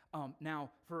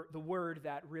 Now, for the word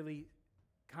that really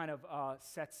kind of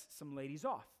sets some ladies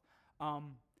off.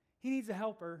 He needs a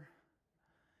helper.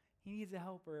 He needs a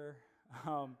helper.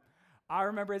 I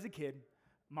remember as a kid,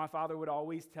 my father would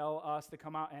always tell us to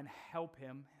come out and help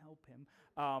him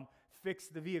fix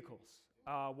the vehicles.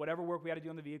 Whatever work we had to do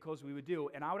on the vehicles, we would do.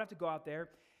 And I would have to go out there,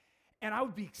 and I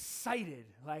would be excited.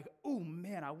 Like, oh,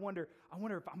 man, I wonder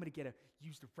if I'm going to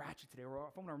use the ratchet today, or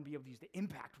if I'm going to be able to use the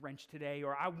impact wrench today,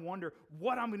 or I wonder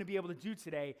what I'm going to be able to do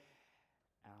today.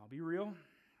 And I'll be real.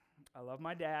 I love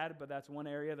my dad, but that's one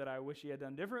area that I wish he had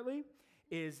done differently,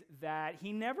 is that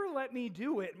he never let me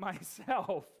do it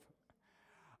myself.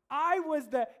 I was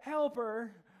the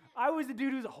helper. I was the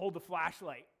dude who's hold the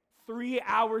flashlight. 3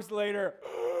 hours later,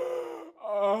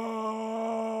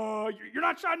 oh, you're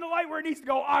not shining the light where it needs to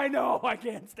go. I know, I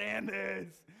can't stand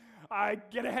this. I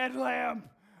get a headlamp.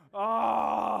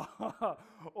 Oh,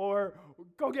 or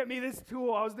go get me this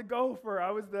tool. I was the gopher.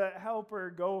 I was the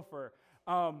helper gopher.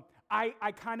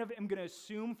 I kind of am going to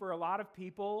assume for a lot of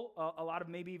people, a lot of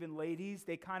maybe even ladies,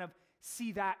 they kind of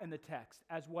see that in the text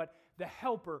as what the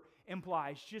helper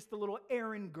implies, just the little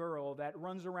errand girl that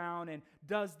runs around and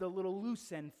does the little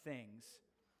loose end things.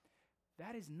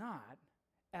 That is not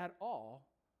at all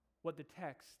what the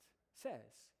text says.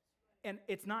 And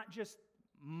it's not just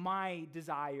my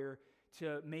desire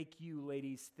to make you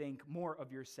ladies think more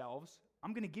of yourselves.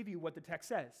 I'm going to give you what the text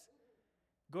says.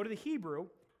 Go to the Hebrew,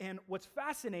 and what's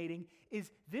fascinating is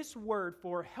this word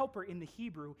for helper in the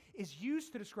Hebrew is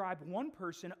used to describe one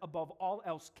person above all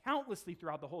else countlessly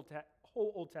throughout the whole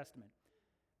Old Testament.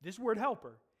 This word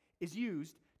helper is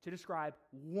used to describe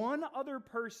one other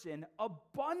person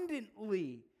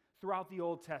abundantly throughout the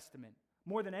Old Testament,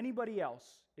 more than anybody else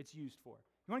it's used for.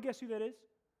 You want to guess who that is?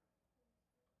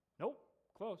 Nope,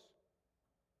 close.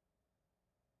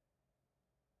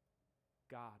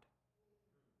 God.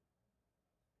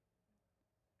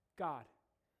 God.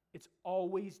 It's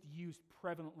always used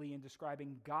prevalently in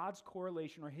describing God's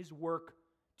correlation or his work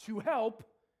to help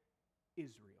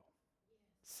Israel.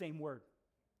 Same word.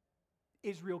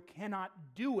 Israel cannot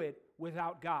do it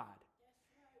without God.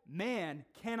 Man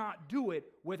cannot do it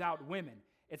without women.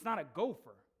 It's not a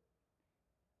gopher.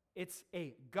 It's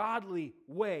a godly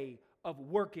way of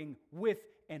working with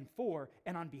and for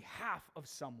and on behalf of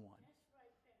someone.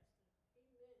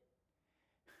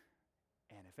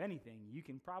 And if anything, you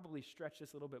can probably stretch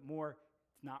this a little bit more.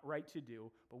 It's not right to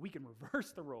do, but we can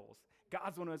reverse the roles.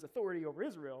 God's the one who has authority over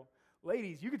Israel.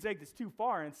 Ladies, you can take this too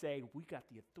far and say, we got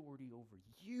the authority over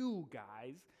you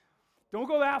guys. Don't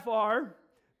go that far.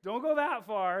 Don't go that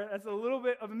far. That's a little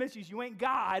bit of a misuse. You ain't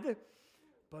God.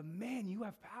 But man, you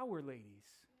have power, ladies.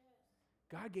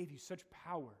 God gave you such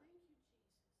power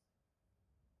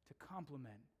to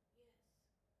complement,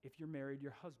 if you're married,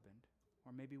 your husband,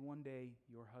 or maybe one day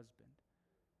your husband.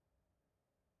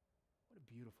 What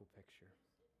a beautiful picture.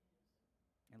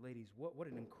 And ladies, what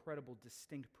an incredible,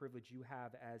 distinct privilege you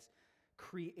have as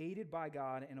created by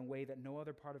God in a way that no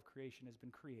other part of creation has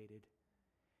been created,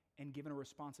 and given a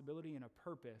responsibility and a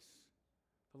purpose,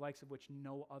 the likes of which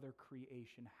no other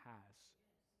creation has.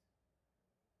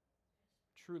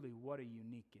 Truly, what a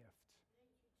unique gift.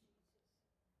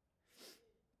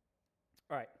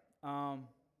 All right,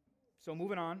 so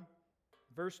moving on,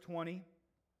 verse 20.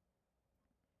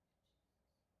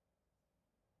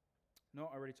 No,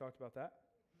 I already talked about that.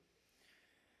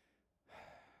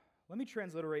 Let me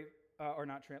translate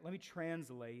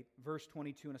verse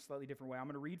 22 in a slightly different way. I'm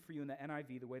going to read for you in the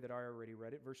NIV the way that I already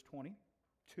read it. Verse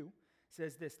 22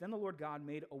 says this: Then the Lord God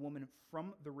made a woman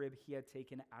from the rib he had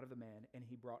taken out of the man, and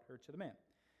he brought her to the man.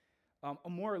 A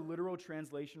more literal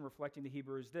translation reflecting the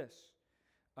Hebrew is this.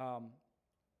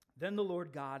 Then the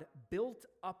Lord God built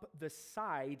up the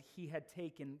side he had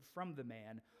taken from the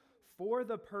man for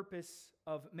the purpose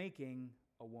of making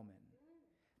a woman.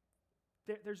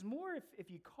 There's more, if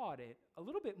you caught it, a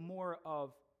little bit more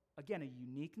of, again, a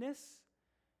uniqueness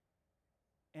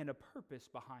and a purpose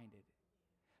behind it.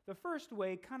 The first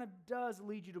way kind of does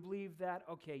lead you to believe that,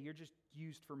 okay, you're just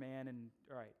used for man, and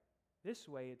all right. This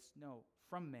way, it's no,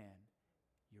 from man,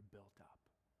 you're built up.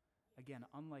 Again,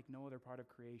 unlike no other part of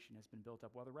creation has been built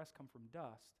up. While the rest come from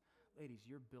dust, ladies,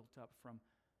 you're built up from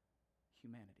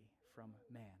humanity, from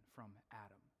man, from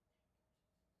Adam.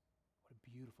 What a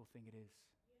beautiful thing it is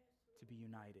to be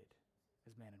united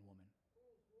as man and woman,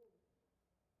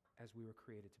 as we were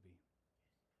created to be.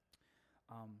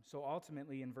 So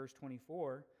ultimately in verse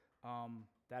 24,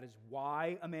 That is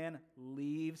why a man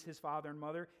leaves his father and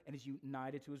mother and is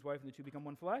united to his wife, and the two become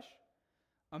one flesh.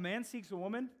 A man seeks a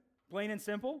woman, plain and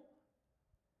simple,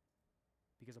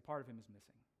 because a part of him is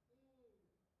missing.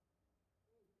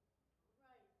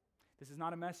 This is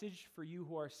not a message for you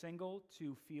who are single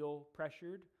to feel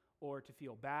pressured or to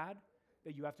feel bad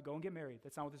that you have to go and get married.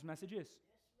 That's not what this message is.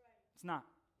 It's not.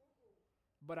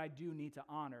 But I do need to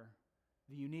honor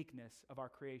the uniqueness of our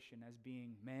creation as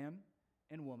being man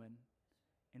and woman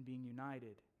and being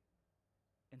united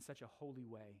in such a holy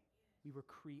way. We were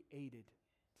created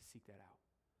to seek that out.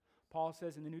 Paul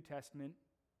says in the New Testament,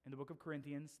 in the book of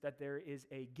Corinthians, that there is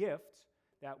a gift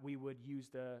that we would use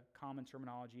the common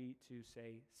terminology to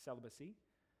say celibacy.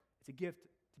 It's a gift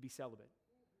to be celibate.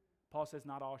 Paul says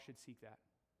not all should seek that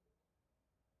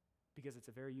because it's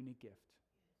a very unique gift.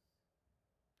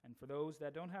 And for those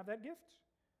that don't have that gift,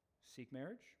 seek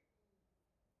marriage.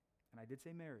 And I did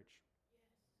say marriage.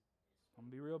 I'm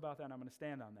going to be real about that, and I'm going to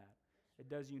stand on that. It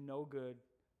does you no good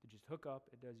to just hook up.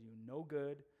 It does you no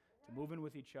good to move in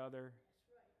with each other.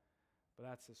 But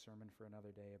that's a sermon for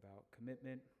another day about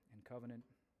commitment and covenant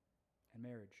and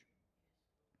marriage.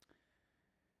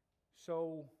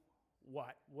 So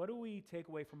what? What do we take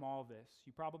away from all of this?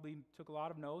 You probably took a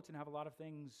lot of notes and have a lot of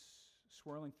things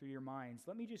swirling through your minds.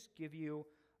 Let me just give you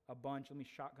a bunch. Let me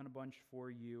shotgun a bunch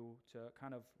for you to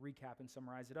kind of recap and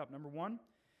summarize it up. Number one,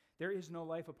 there is no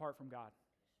life apart from God.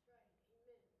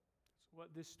 That's what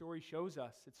this story shows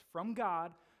us. It's from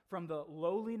God, from the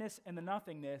lowliness and the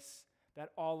nothingness, that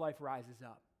all life rises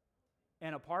up.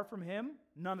 And apart from Him,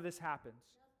 none of this happens.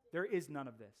 There is none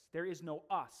of this. There is no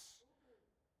us.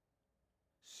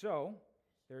 So,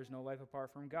 there is no life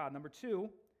apart from God. Number two,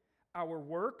 our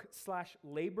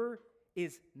work/labor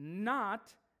is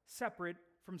not separate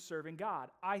from serving God.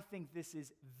 I think this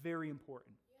is very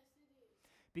important.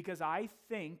 Because I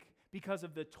think, because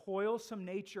of the toilsome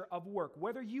nature of work,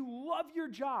 whether you love your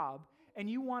job and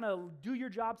you want to do your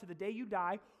job to the day you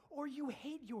die, or you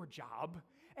hate your job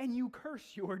and you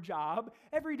curse your job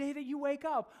every day that you wake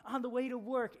up on the way to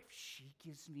work. If she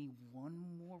gives me one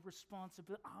more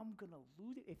responsibility, I'm going to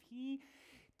lose it. If he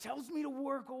tells me to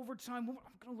work overtime, I'm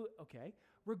going to lose it. Okay,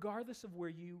 regardless of where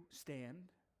you stand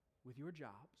with your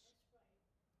jobs,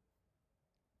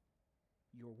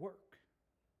 your work,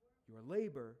 your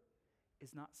labor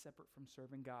is not separate from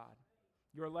serving God.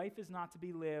 Your life is not to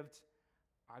be lived,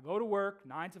 I go to work,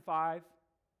 9 to 5,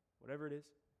 whatever it is,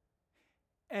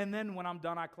 and then when I'm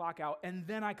done, I clock out, and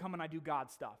then I come and I do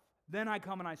God stuff. Then I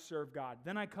come and I serve God.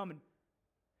 Then I come and,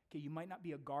 okay, you might not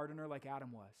be a gardener like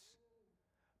Adam was,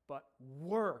 but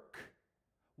work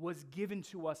was given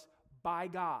to us by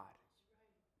God.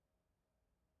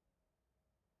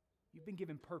 You've been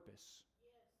given purpose.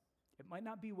 It might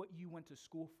not be what you went to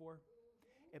school for.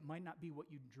 It might not be what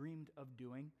you dreamed of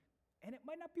doing. And it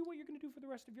might not be what you're going to do for the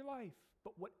rest of your life.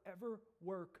 But whatever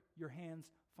work your hands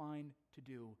find to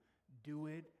do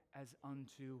it as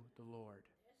unto the Lord.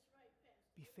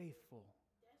 Be faithful.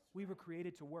 We were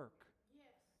created to work.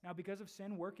 Now, because of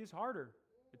sin, work is harder.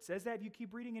 It says that if you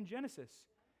keep reading in Genesis.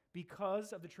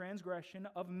 Because of the transgression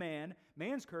of man,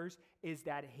 man's curse is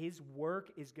that his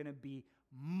work is going to be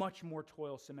much more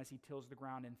toilsome as he tills the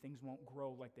ground and things won't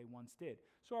grow like they once did.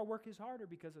 So our work is harder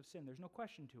because of sin. There's no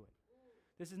question to it.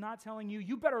 This is not telling you,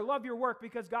 you better love your work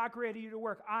because God created you to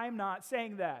work. I'm not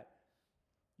saying that.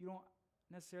 You don't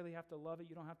necessarily have to love it.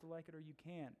 You don't have to like it, or you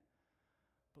can.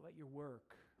 But let your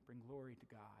work bring glory to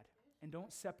God. And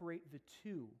don't separate the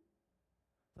two.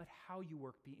 Let how you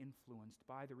work be influenced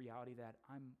by the reality that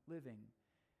I'm living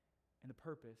in the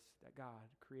purpose that God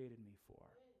created me for.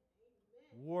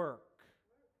 Work.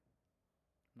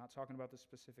 I'm not talking about the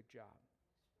specific job.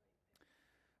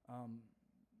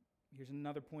 Here's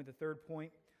another point, the third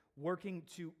point. Working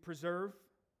to preserve,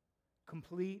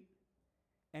 complete,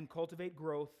 and cultivate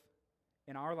growth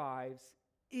in our lives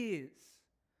is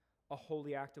a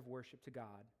holy act of worship to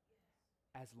God,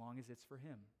 as long as it's for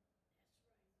Him.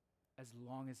 As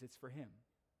long as it's for Him.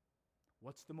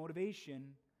 What's the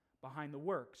motivation behind the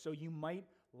work? So you might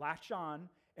latch on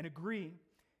and agree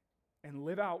and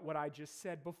live out what I just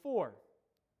said before.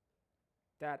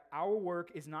 That our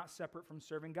work is not separate from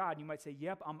serving God. You might say,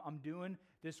 yep, I'm doing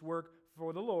this work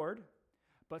for the Lord,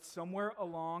 but somewhere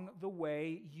along the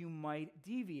way you might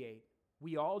deviate.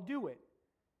 We all do it.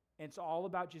 And it's all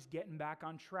about just getting back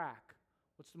on track.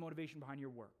 What's the motivation behind your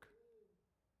work?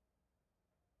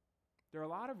 There are a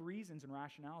lot of reasons and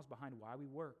rationales behind why we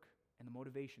work, and the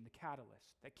motivation, the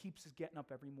catalyst that keeps us getting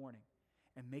up every morning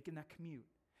and making that commute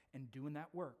and doing that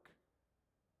work.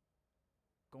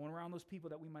 Going around those people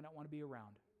that we might not want to be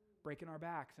around. Breaking our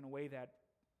backs in a way that's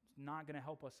not going to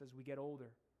help us as we get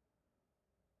older.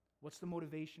 What's the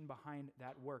motivation behind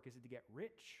that work? Is it to get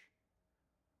rich?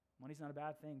 Money's not a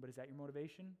bad thing, but is that your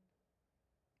motivation?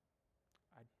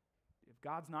 If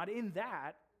God's not in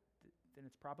that, then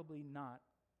it's probably not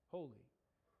holy.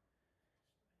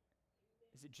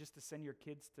 Is it just to send your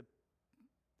kids to,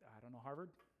 Harvard?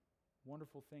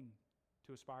 Wonderful thing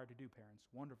to aspire to do, parents.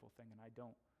 Wonderful thing, and I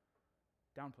don't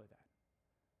downplay that.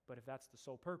 But if that's the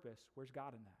sole purpose, where's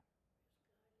God in that?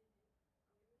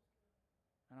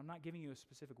 And I'm not giving you a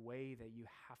specific way that you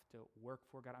have to work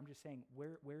for God. I'm just saying,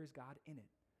 where is God in it?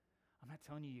 I'm not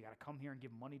telling you got to come here and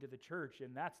give money to the church,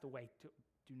 and that's the way to.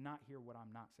 Do not hear what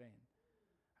I'm not saying.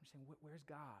 I'm just saying, where's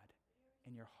God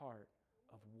in your heart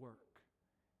of work?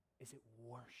 Is it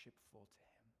worshipful to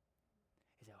Him?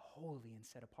 Is it holy and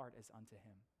set apart as unto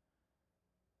Him?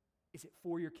 Is it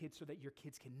for your kids so that your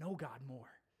kids can know God more?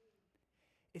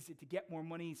 Is it to get more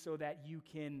money so that you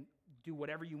can do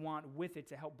whatever you want with it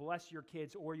to help bless your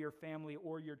kids or your family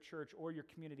or your church or your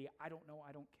community? I don't know.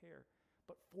 I don't care.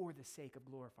 But for the sake of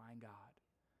glorifying God.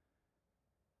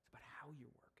 It's about how you're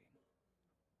working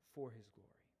for His glory.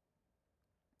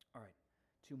 All right,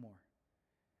 2 more.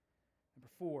 Number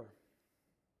 4,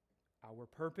 our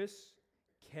purpose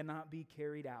cannot be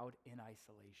carried out in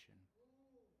isolation.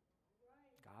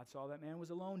 God saw that man was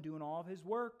alone doing all of his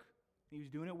work. He was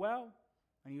doing it well,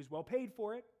 and he was well paid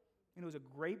for it. And it was a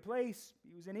great place.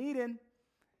 He was in Eden,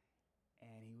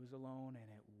 and he was alone,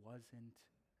 and it wasn't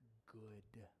good.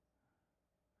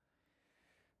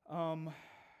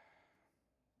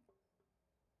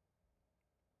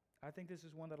 I think this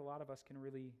is one that a lot of us can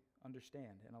really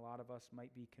understand, and a lot of us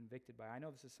might be convicted by. I know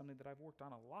this is something that I've worked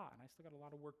on a lot, and I still got a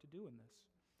lot of work to do in this.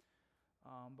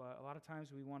 But a lot of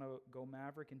times we want to go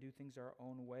maverick and do things our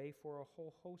own way for a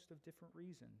whole host of different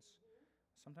reasons.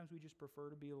 Sometimes we just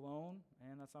prefer to be alone,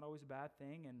 and that's not always a bad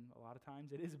thing, and a lot of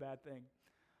times it is a bad thing.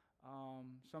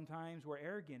 Sometimes we're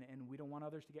arrogant, and we don't want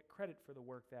others to get credit for the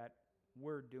work that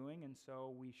we're doing, and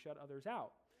so we shut others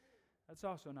out. That's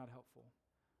also not helpful.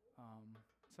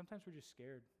 Sometimes we're just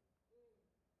scared.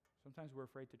 Sometimes we're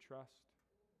afraid to trust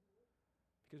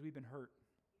because we've been hurt.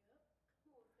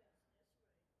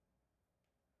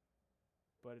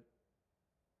 But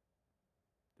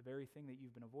the very thing that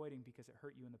you've been avoiding because it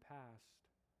hurt you in the past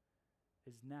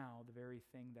is now the very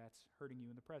thing that's hurting you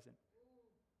in the present.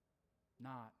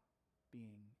 Not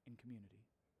being in community.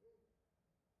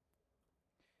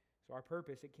 So our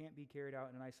purpose, it can't be carried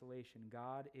out in isolation.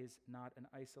 God is not an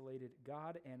isolated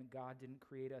God, and God didn't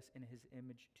create us in His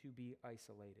image to be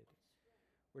isolated.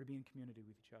 We're to be in community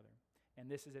with each other. And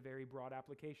this is a very broad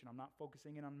application. I'm not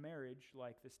focusing in on marriage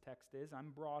like this text is.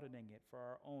 I'm broadening it for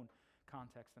our own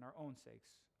context and our own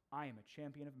sakes. I am a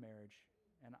champion of marriage,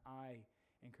 and I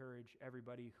encourage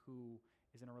everybody who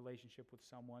is in a relationship with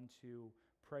someone to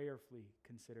prayerfully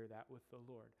consider that with the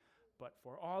Lord. But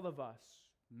for all of us,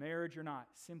 marriage or not,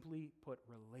 simply put,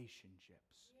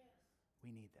 relationships. Yes.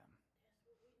 We need them.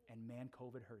 And man,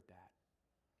 COVID hurt that.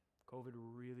 COVID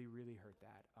really, really hurt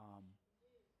that.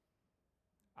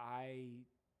 I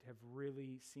have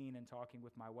really seen in talking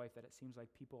with my wife that it seems like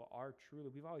people are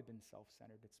truly, we've always been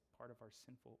self-centered. It's part of our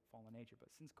sinful, fallen nature. But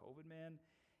since COVID, man,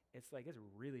 it's like it's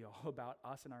really all about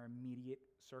us and our immediate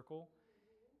circle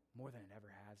more than it ever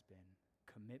has been.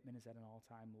 Commitment is at an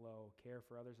all-time low. Care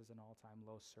for others is an all-time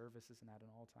low. Service is at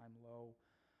an all-time low.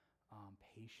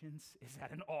 Patience is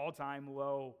at an all-time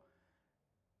low.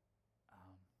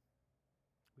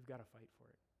 We've got to fight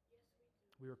for it. Yes, we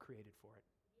do. We were created for it.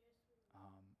 Yes,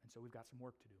 and so we've got some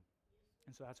work to do. Yes,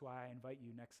 and so that's why I invite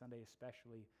you next Sunday,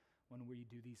 especially when we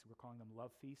do these, we're calling them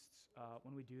love feasts.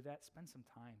 When we do that, spend some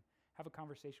time. Have a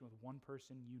conversation with one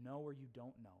person you know or you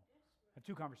don't know. Yes, have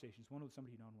 2 conversations, one with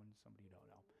somebody you know and one with somebody you don't know.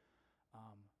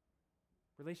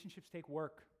 Relationships take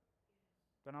work.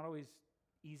 They're not always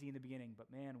easy in the beginning,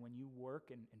 but man, when you work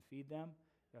and feed them,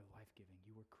 they're life-giving.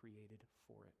 You were created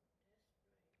for it.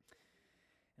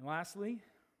 And lastly,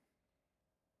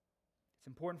 it's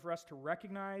important for us to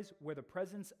recognize where the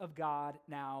presence of God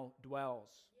now dwells.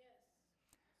 Yes.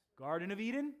 Garden of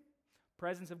Eden,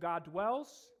 presence of God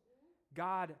dwells.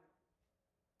 God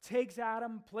takes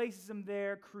Adam, places him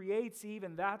there, creates Eve,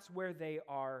 and that's where they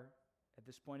are at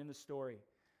this point in the story.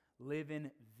 Living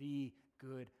the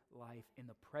good life in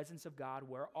the presence of God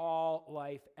where all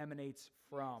life emanates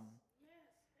from. Yes.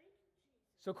 Thank you,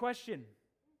 Jesus. So question,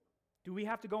 do we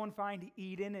have to go and find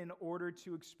Eden in order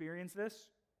to experience this?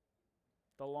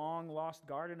 The long lost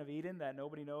Garden of Eden that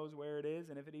nobody knows where it is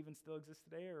and if it even still exists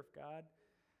today or if God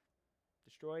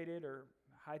destroyed it or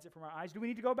hides it from our eyes. Do we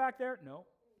need to go back there? No.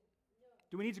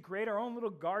 Do we need to create our own little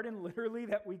garden literally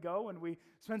that we go and we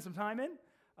spend some time in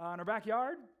our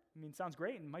backyard? I mean, it sounds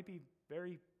great and might be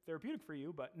very therapeutic for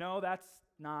you, but no, that's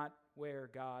not where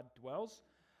God dwells.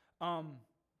 God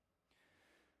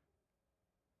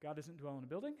doesn't dwell in a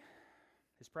building.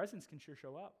 His presence can sure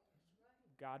show up.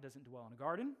 God doesn't dwell in a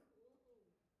garden.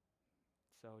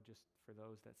 So just for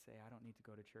those that say, I don't need to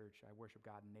go to church, I worship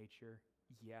God in nature.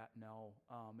 Yeah, no,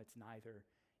 it's neither.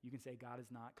 You can say God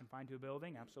is not confined to a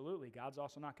building. Absolutely. God's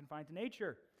also not confined to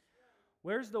nature.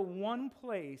 Where's the one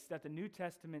place that the New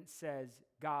Testament says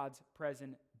God's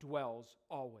presence dwells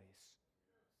always?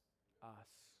 Us.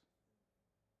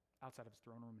 Outside of his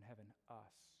throne room in heaven, us.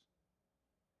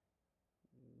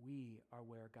 We are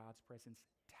where God's presence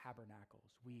tabernacles.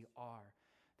 We are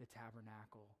the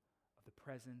tabernacle of the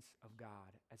presence of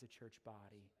God as a church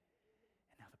body.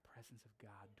 And now the presence of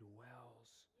God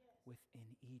dwells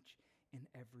within each and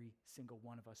every single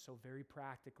one of us. So very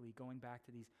practically, going back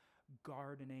to these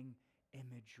gardening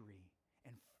imagery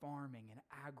and farming and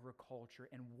agriculture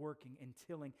and working and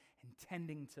tilling and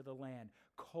tending to the land,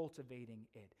 cultivating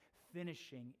it,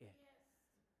 finishing it.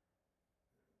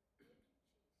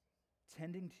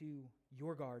 Tending to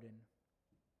your garden,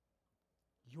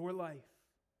 your life,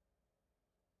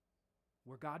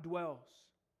 where God dwells,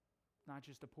 not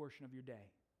just a portion of your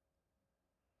day.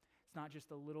 It's not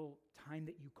just a little time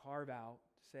that you carve out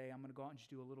to say, I'm going to go out and just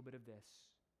do a little bit of this.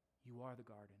 You are the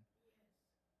garden.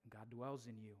 And God dwells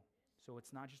in you. So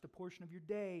it's not just a portion of your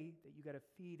day that you got to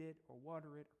feed it or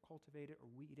water it or cultivate it or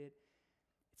weed it.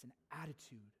 It's an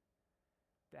attitude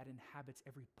that inhabits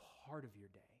every part of your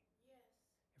day.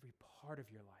 Every part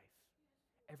of your life,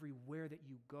 everywhere that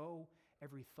you go,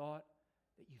 every thought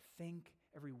that you think,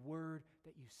 every word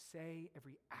that you say,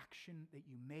 every action that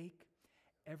you make,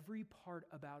 every part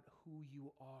about who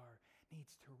you are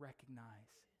needs to recognize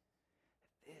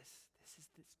that this is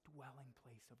this dwelling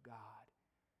place of God.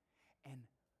 And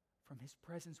from his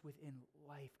presence within,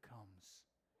 life comes.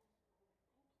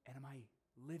 And am I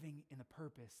living in the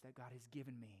purpose that God has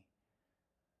given me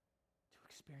to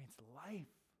experience life?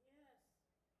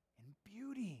 And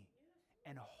beauty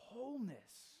and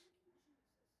wholeness.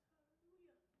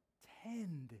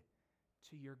 Tend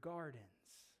to your gardens,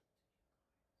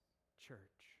 church,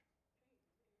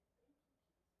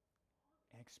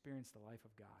 and experience the life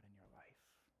of God in your life.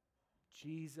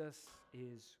 Jesus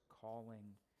is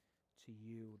calling to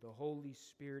you. The Holy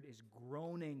Spirit is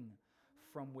groaning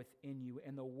from within you,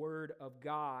 and the Word of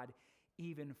God,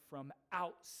 even from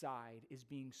outside, is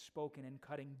being spoken and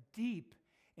cutting deep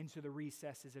into the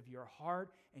recesses of your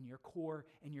heart and your core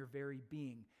and your very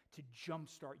being, to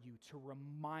jumpstart you, to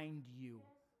remind you,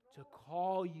 to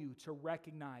call you to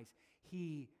recognize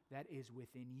he that is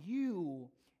within you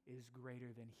is greater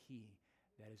than he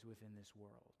that is within this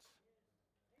world.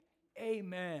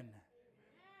 Amen.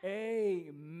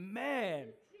 Amen.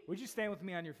 Would you stand with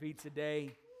me on your feet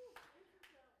today?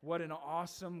 What an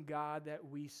awesome God that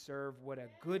we serve. What a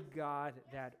good God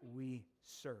that we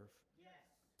serve.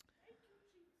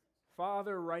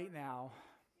 Father, right now,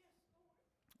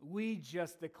 we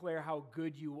just declare how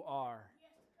good you are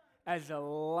as a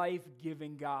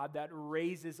life-giving God that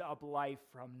raises up life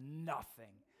from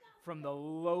nothing, from the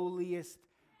lowliest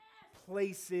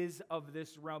places of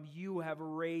this realm. You have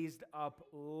raised up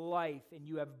life, and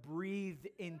you have breathed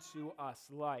into us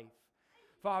life.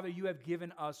 Father, you have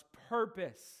given us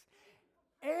purpose,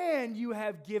 and you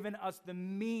have given us the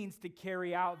means to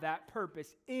carry out that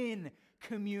purpose in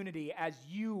community as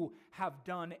you have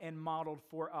done and modeled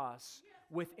for us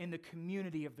within the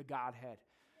community of the Godhead.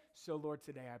 So, Lord,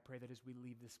 today I pray that as we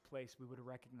leave this place, we would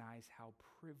recognize how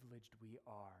privileged we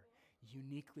are,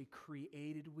 uniquely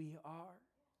created we are,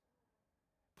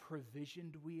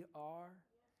 provisioned we are,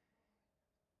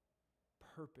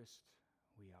 purposed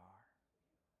we are.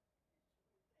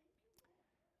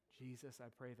 Jesus, I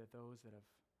pray that those that have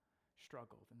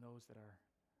struggled and those that are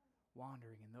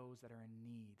wandering and those that are in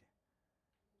need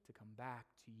to come back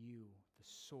to you, the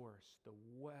source, the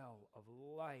well of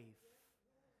life.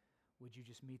 Would you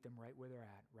just meet them right where they're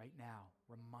at, right now?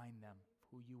 Remind them of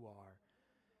who you are.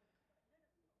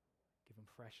 Give them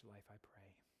fresh life, I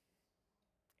pray.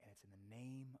 And it's in the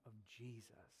name of Jesus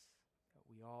that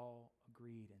we all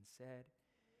agreed and said,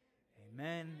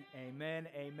 amen, amen,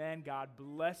 amen. God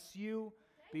bless you.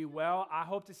 Be well. I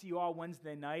hope to see you all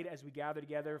Wednesday night as we gather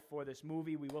together for this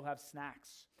movie. We will have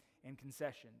snacks and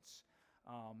concessions.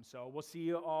 So we'll see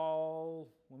you all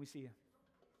when we see you.